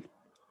succeed.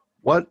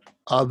 What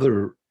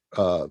other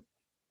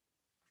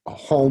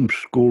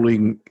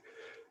homeschooling,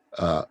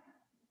 uh,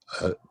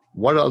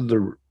 what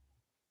other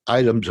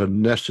items are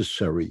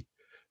necessary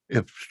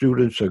if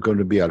students are going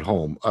to be at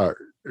home?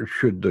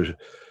 Should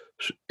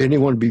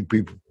anyone be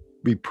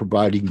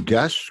providing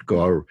desks,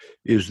 or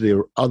is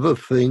there other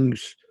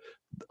things,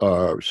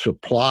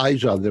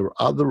 supplies? Are there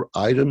other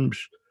items?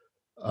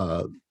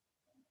 Uh,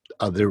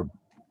 the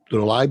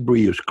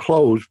library is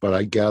closed, but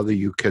I gather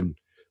you can.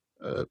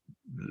 Uh,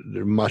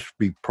 there must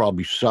be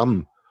probably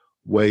some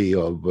way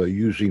of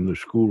using the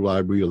school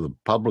library or the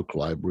public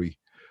library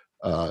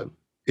uh,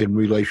 in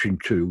relation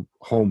to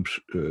homes,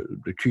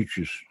 the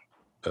teachers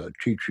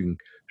teaching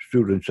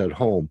students at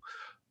home.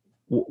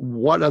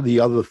 What are the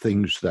other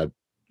things that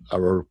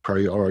are a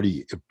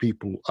priority if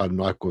people are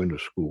not going to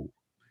school?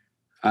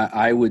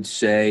 I would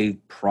say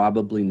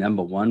probably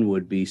number one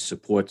would be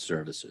support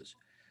services.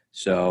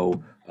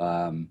 So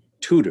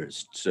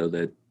tutors, so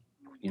that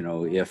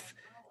if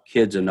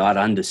kids are not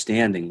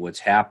understanding what's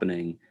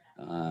happening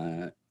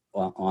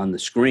on the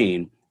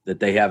screen, that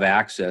they have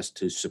access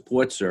to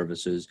support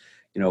services.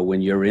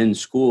 When you're in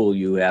school,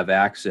 you have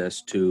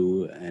access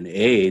to an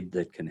aide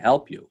that can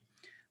help you.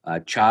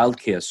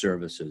 Childcare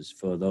services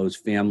for those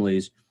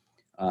families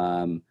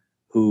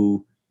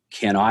who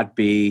cannot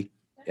be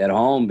at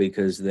home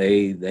because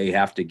they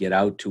have to get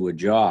out to a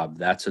job.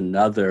 That's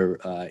another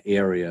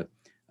area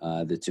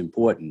that's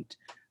important.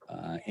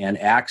 And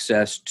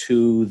access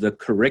to the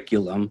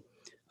curriculum.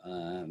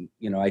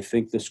 I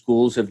think the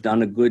schools have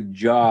done a good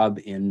job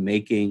in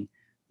making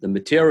the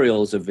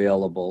materials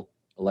available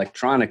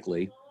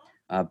electronically.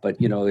 But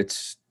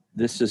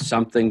this is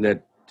something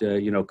that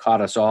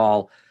caught us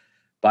all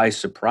by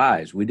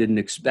surprise. We didn't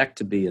expect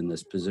to be in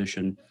this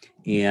position,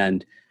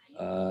 and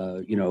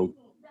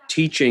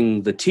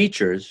teaching the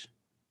teachers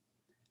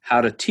how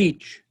to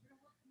teach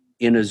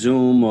in a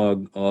Zoom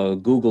or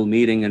Google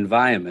Meeting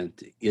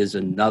environment is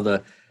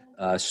another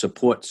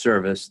support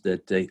service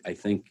that I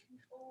think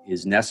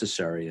is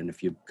necessary. And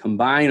if you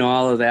combine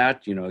all of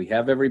that, you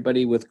have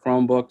everybody with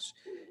Chromebooks,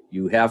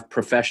 you have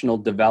professional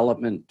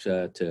development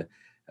to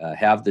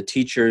have the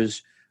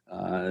teachers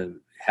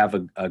have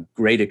a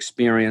great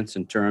experience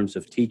in terms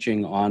of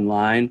teaching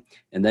online,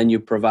 and then you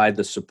provide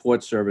the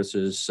support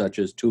services such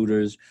as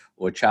tutors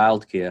or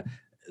childcare.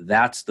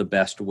 That's the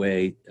best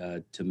way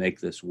to make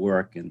this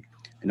work. And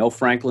I know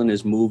Franklin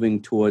is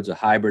moving towards a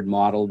hybrid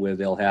model where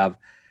they'll have,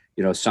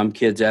 some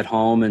kids at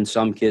home and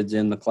some kids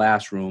in the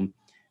classroom.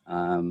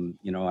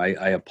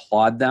 I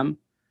applaud them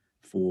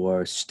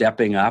for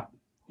stepping up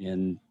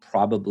in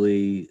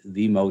probably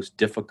the most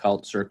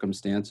difficult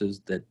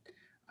circumstances that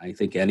I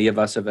think any of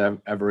us have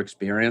ever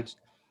experienced.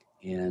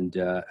 And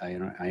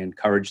I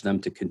encourage them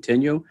to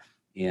continue.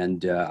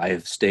 And I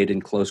have stayed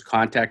in close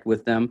contact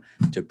with them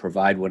to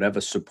provide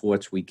whatever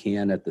supports we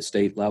can at the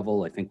state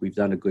level. I think we've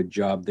done a good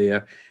job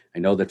there. I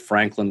know that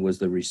Franklin was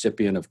the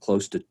recipient of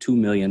close to $2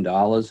 million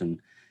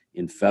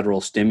in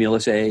federal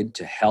stimulus aid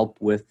to help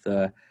with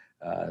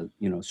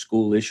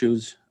school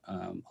issues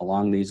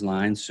along these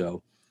lines.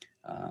 So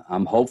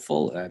I'm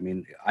hopeful. I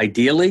mean,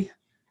 ideally,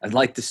 I'd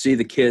like to see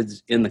the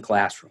kids in the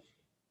classroom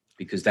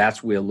because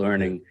that's where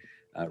learning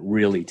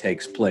really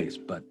takes place.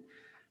 But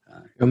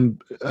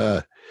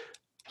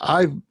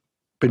I've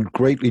been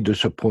greatly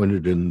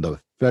disappointed in the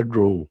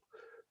federal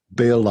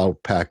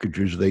bailout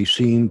packages. They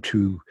seem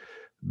to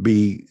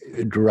be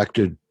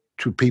directed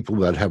to people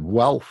that have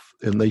wealth,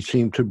 and they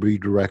seem to be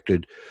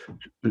directed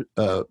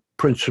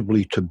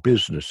principally to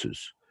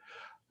businesses.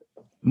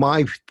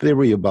 My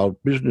theory about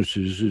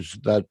businesses is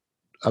that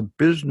a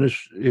business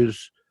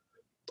is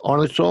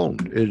on its own.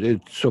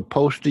 It's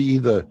supposed to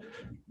either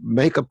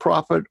make a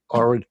profit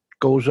or it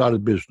goes out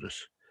of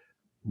business.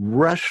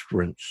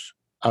 Restaurants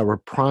are a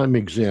prime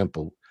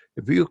example.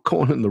 If you're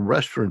going in the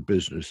restaurant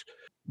business,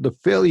 the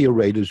failure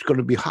rate is going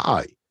to be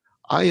high.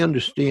 I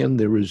understand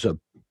there is a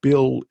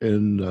bill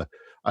in,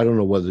 I don't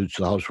know whether it's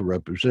the House of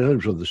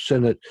Representatives or the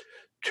Senate,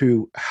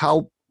 to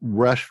help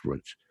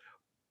restaurants.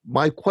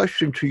 My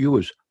question to you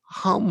is,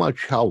 how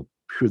much help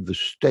should the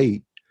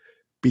state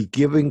be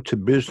giving to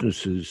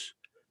businesses,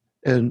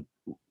 and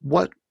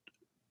what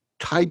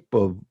type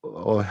of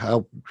or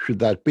help should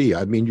that be?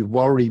 I mean, you've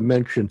already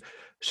mentioned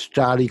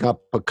starting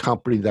up a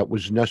company that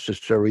was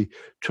necessary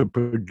to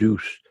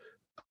produce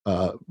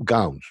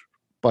gowns,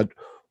 but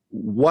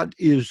what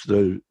is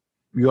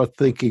your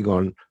thinking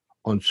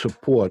on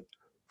support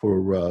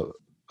for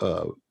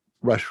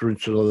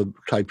restaurants and other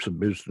types of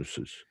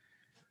businesses?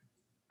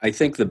 I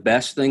think the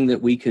best thing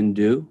that we can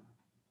do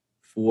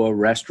for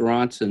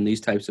restaurants and these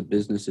types of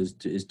businesses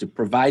is to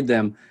provide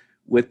them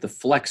with the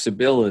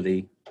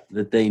flexibility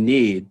that they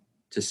need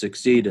to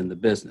succeed in the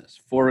business.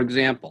 For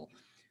example,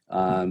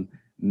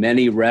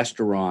 many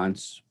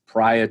restaurants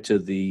prior to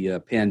the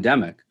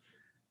pandemic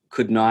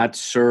could not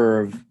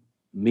serve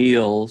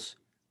meals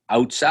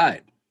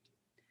outside,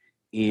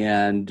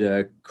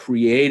 and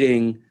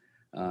creating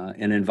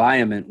an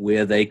environment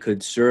where they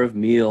could serve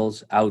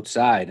meals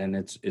outside. And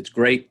it's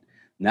great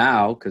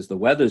now because the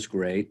weather's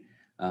great.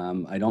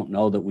 I don't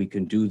know that we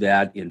can do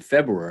that in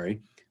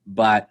February,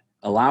 but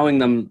allowing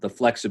them the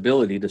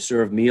flexibility to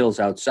serve meals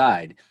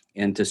outside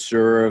and to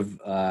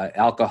serve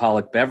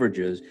alcoholic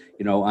beverages,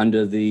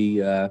 under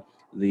the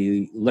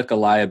liquor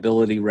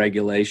liability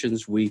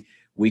regulations,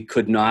 we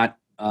could not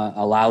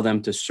allow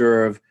them to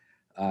serve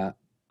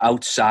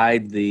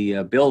outside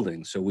the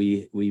building. So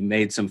we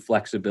made some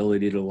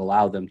flexibility to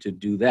allow them to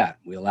do that.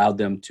 We allowed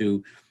them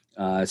to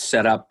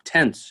set up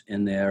tents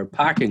in their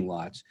parking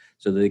lots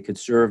so that they could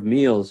serve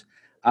meals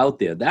out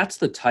there. That's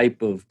the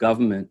type of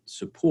government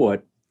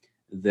support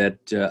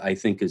that I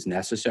think is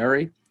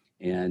necessary.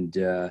 And,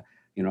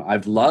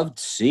 I've loved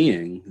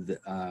seeing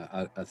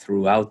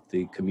throughout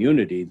the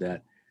community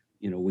that,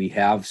 we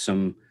have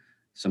some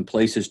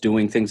places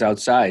doing things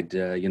outside.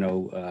 I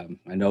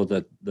know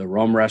that the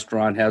Rome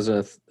restaurant has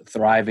a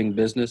thriving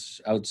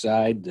business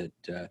outside,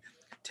 that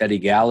Teddy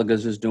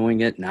Gallagher's is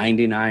doing it.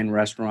 99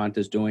 Restaurant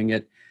is doing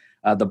it.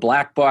 The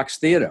Black Box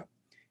Theater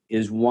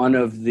is one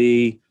of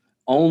the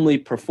only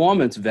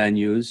performance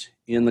venues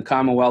in the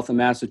Commonwealth of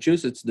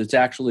Massachusetts that's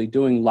actually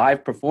doing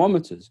live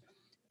performances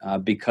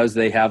because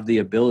they have the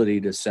ability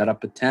to set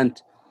up a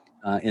tent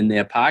in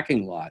their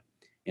parking lot.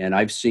 And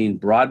I've seen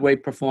Broadway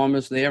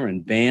performers there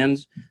and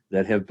bands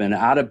that have been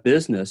out of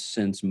business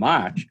since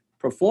March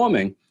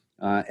performing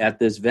at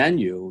this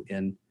venue.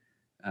 And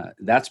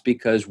that's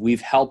because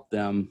we've helped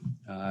them,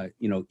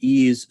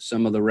 ease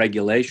some of the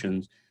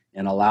regulations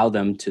and allow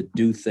them to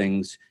do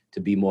things to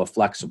be more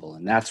flexible.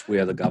 And that's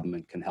where the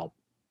government can help.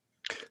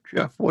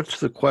 Jeff, what's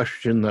the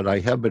question that I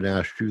haven't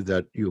asked you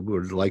that you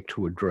would like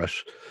to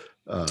address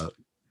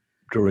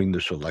during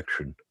this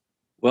election?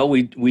 Well,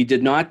 we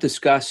did not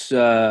discuss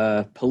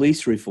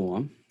police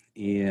reform,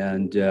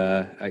 and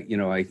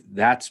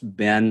that's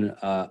been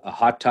a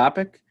hot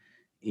topic.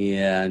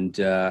 And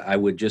I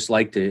would just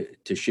like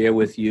to share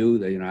with you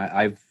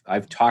that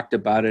I've talked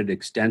about it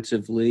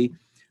extensively.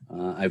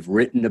 I've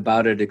written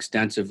about it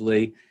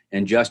extensively,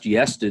 and just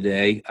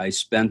yesterday I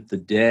spent the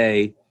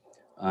day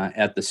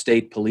at the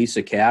State Police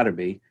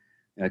Academy,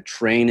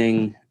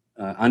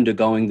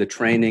 undergoing the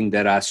training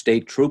that our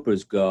state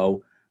troopers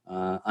go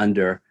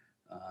under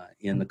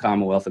in the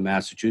Commonwealth of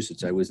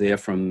Massachusetts. I was there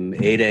from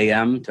 8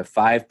 a.m. to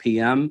 5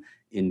 p.m.,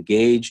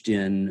 engaged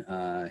in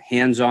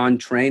hands-on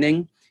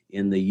training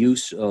in the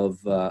use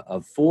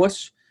of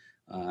force.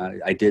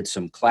 I did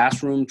some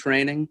classroom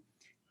training,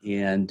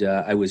 and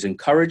I was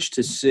encouraged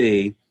to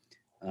see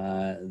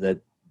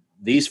that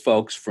these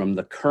folks, from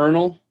the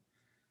colonel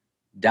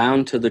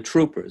down to the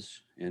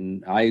troopers,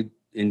 and I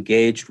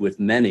engaged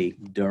with many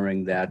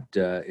during that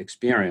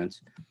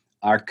experience,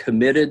 are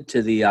committed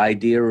to the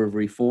idea of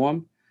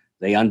reform.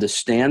 They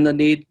understand the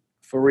need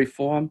for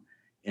reform,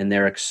 and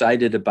they're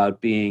excited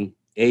about being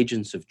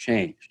agents of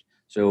change.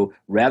 So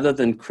rather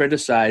than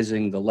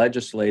criticizing the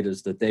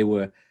legislators that they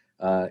were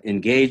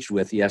engaged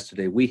with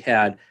yesterday, we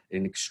had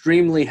an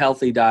extremely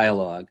healthy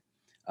dialogue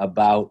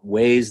about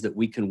ways that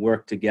we can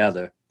work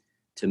together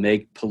to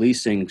make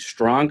policing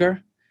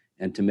stronger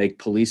and to make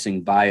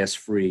policing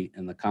bias-free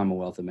in the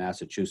Commonwealth of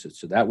Massachusetts.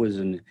 So that was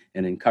an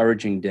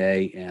encouraging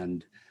day,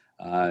 and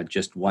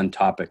just one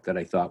topic that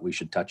I thought we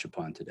should touch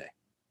upon today.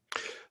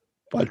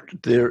 But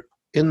there,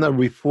 in the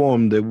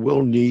reform, there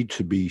will need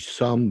to be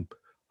some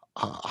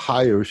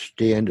higher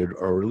standard,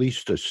 or at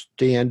least a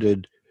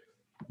standard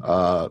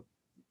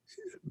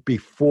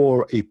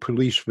before a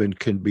policeman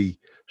can be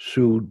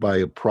sued by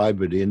a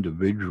private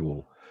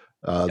individual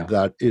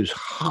that is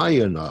high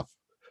enough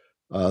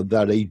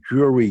that a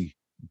jury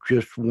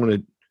just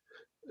wouldn't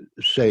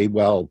say,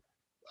 well,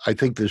 I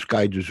think this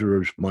guy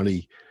deserves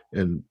money,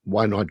 and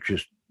why not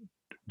just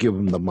give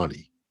him the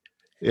money?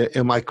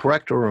 Am I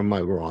correct or am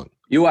I wrong?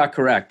 You are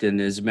correct. And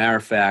as a matter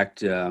of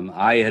fact,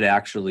 I had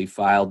actually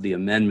filed the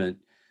amendment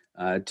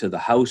to the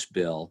House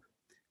bill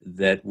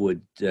that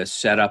would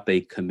set up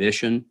a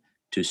commission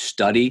to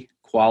study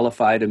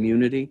qualified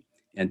immunity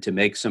and to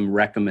make some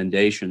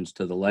recommendations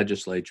to the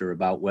legislature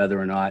about whether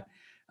or not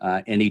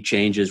any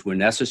changes were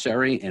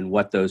necessary and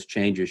what those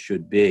changes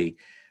should be.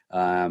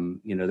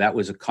 That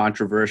was a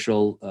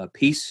controversial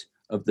piece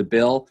of the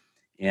bill.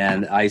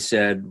 And I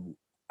said,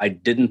 I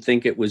didn't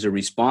think it was a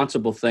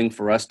responsible thing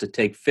for us to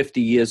take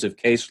 50 years of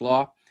case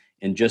law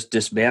and just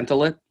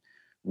dismantle it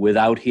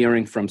without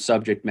hearing from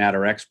subject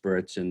matter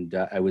experts. And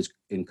I was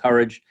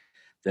encouraged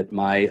that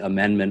my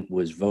amendment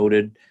was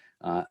voted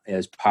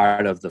as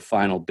part of the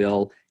final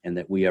bill, and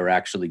that we are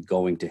actually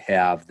going to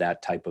have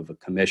that type of a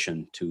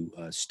commission to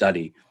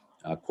study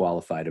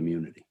qualified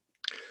immunity.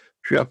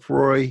 Jeff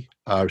Roy,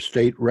 our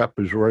state rep,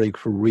 is running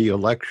for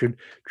re-election.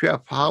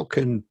 Jeff, how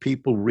can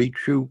people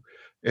reach you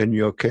in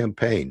your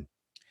campaign?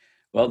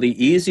 Well,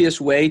 the easiest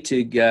way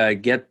to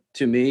get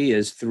to me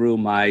is through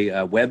my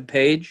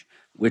webpage,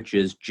 which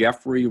is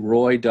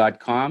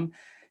jeffreyroy.com,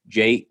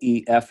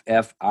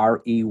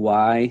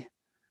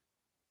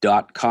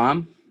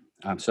 JEFFREY.com.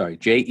 I'm sorry,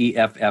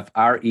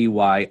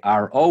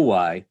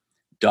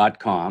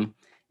 JEFFREYROY.com.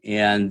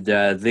 And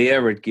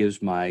there it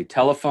gives my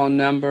telephone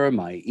number,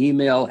 my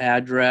email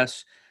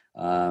address,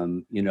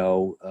 and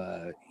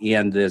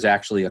there's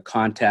actually a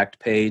contact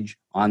page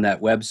on that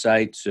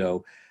website.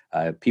 So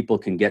people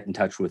can get in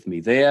touch with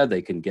me there.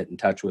 They can get in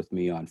touch with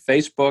me on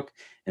Facebook,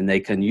 and they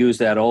can use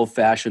that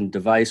old-fashioned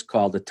device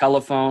called a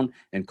telephone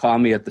and call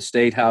me at the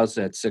State House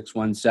at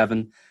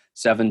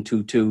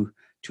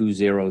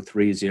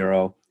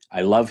 617-722-2030.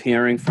 I love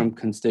hearing from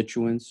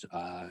constituents,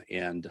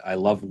 and I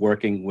love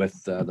working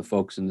with the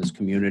folks in this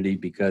community,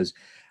 because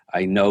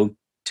I know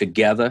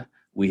together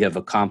we have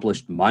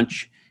accomplished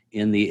much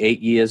in the 8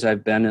 years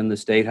I've been in the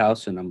State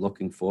House, and I'm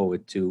looking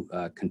forward to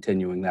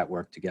continuing that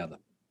work together.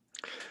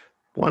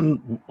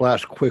 One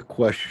last quick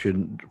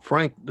question.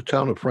 The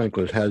town of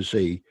Franklin has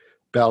a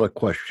ballot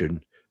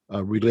question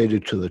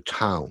related to the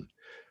town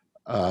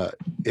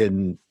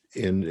in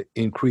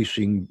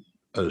increasing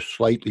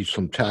slightly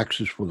some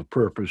taxes for the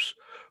purpose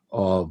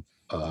of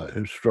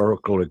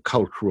historical and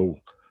cultural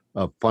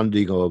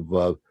funding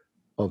of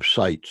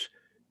sites.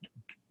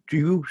 Do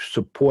you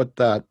support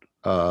that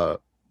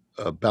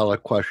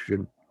ballot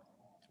question?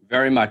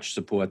 Very much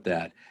support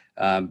that.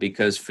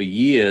 Because for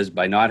years,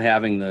 by not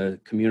having the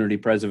Community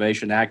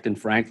Preservation Act in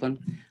Franklin,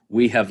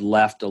 we have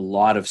left a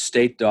lot of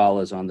state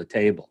dollars on the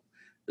table.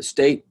 The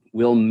state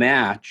will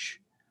match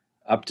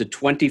up to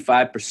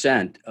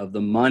 25% of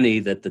the money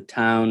that the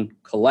town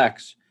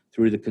collects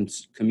through the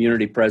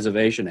Community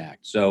Preservation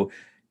Act. So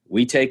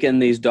we take in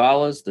these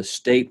dollars, the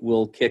state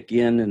will kick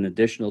in an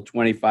additional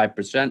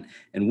 25%,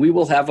 and we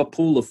will have a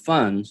pool of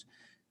funds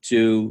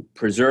to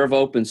preserve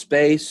open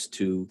space,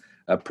 to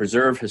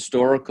preserve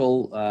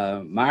historical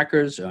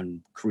markers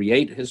and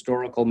create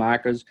historical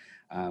markers.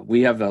 We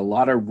have a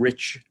lot of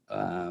rich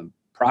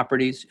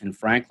properties in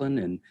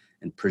Franklin,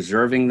 and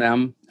preserving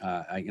them.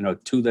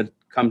 Two that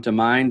come to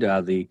mind,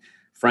 the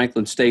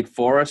Franklin State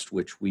Forest,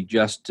 which we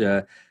just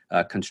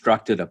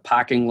constructed a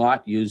parking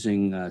lot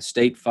using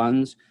state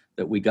funds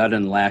that we got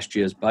in last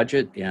year's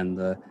budget, and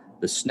the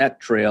Snet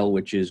Trail,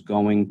 which is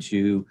going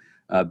to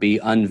be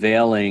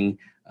unveiling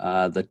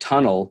the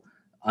tunnel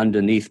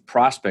underneath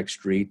Prospect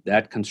Street.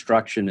 That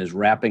construction is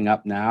wrapping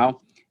up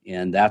now,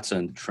 and that's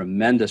a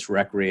tremendous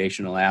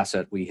recreational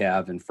asset we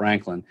have in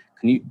Franklin.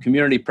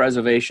 Community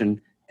Preservation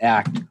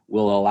Act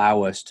will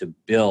allow us to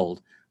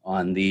build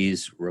on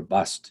these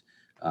robust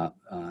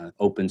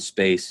open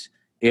space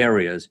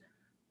areas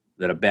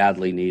that are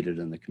badly needed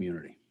in the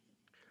community.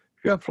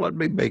 Jeff, let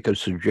me make a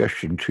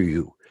suggestion to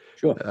you.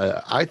 Sure.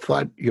 I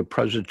thought your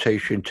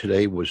presentation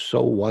today was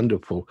so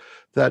wonderful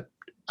that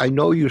I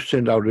know you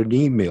send out an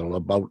email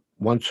about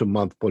once a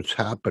month what's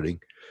happening.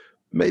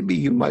 Maybe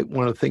you might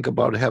want to think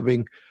about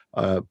having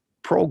a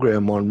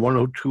program on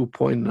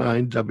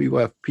 102.9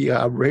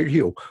 WFPR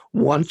radio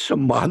once a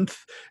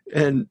month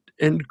and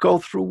go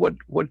through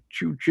what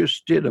you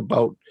just did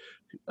about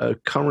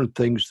current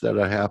things that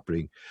are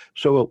happening.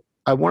 So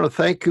I want to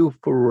thank you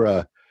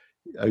for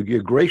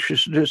your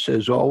graciousness,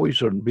 as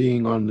always, on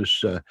being on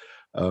this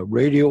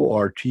radio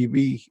or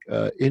TV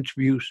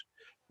interviews,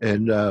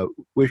 and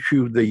wish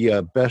you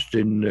the best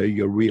in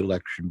your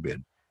reelection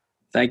bid.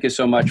 Thank you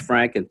so much,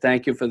 Frank, and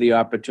thank you for the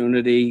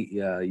opportunity.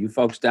 You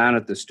folks down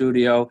at the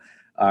studio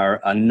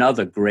are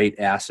another great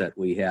asset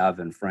we have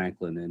in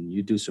Franklin, and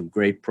you do some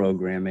great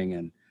programming,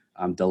 and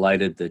I'm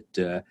delighted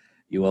that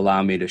you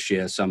allow me to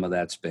share some of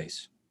that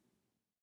space.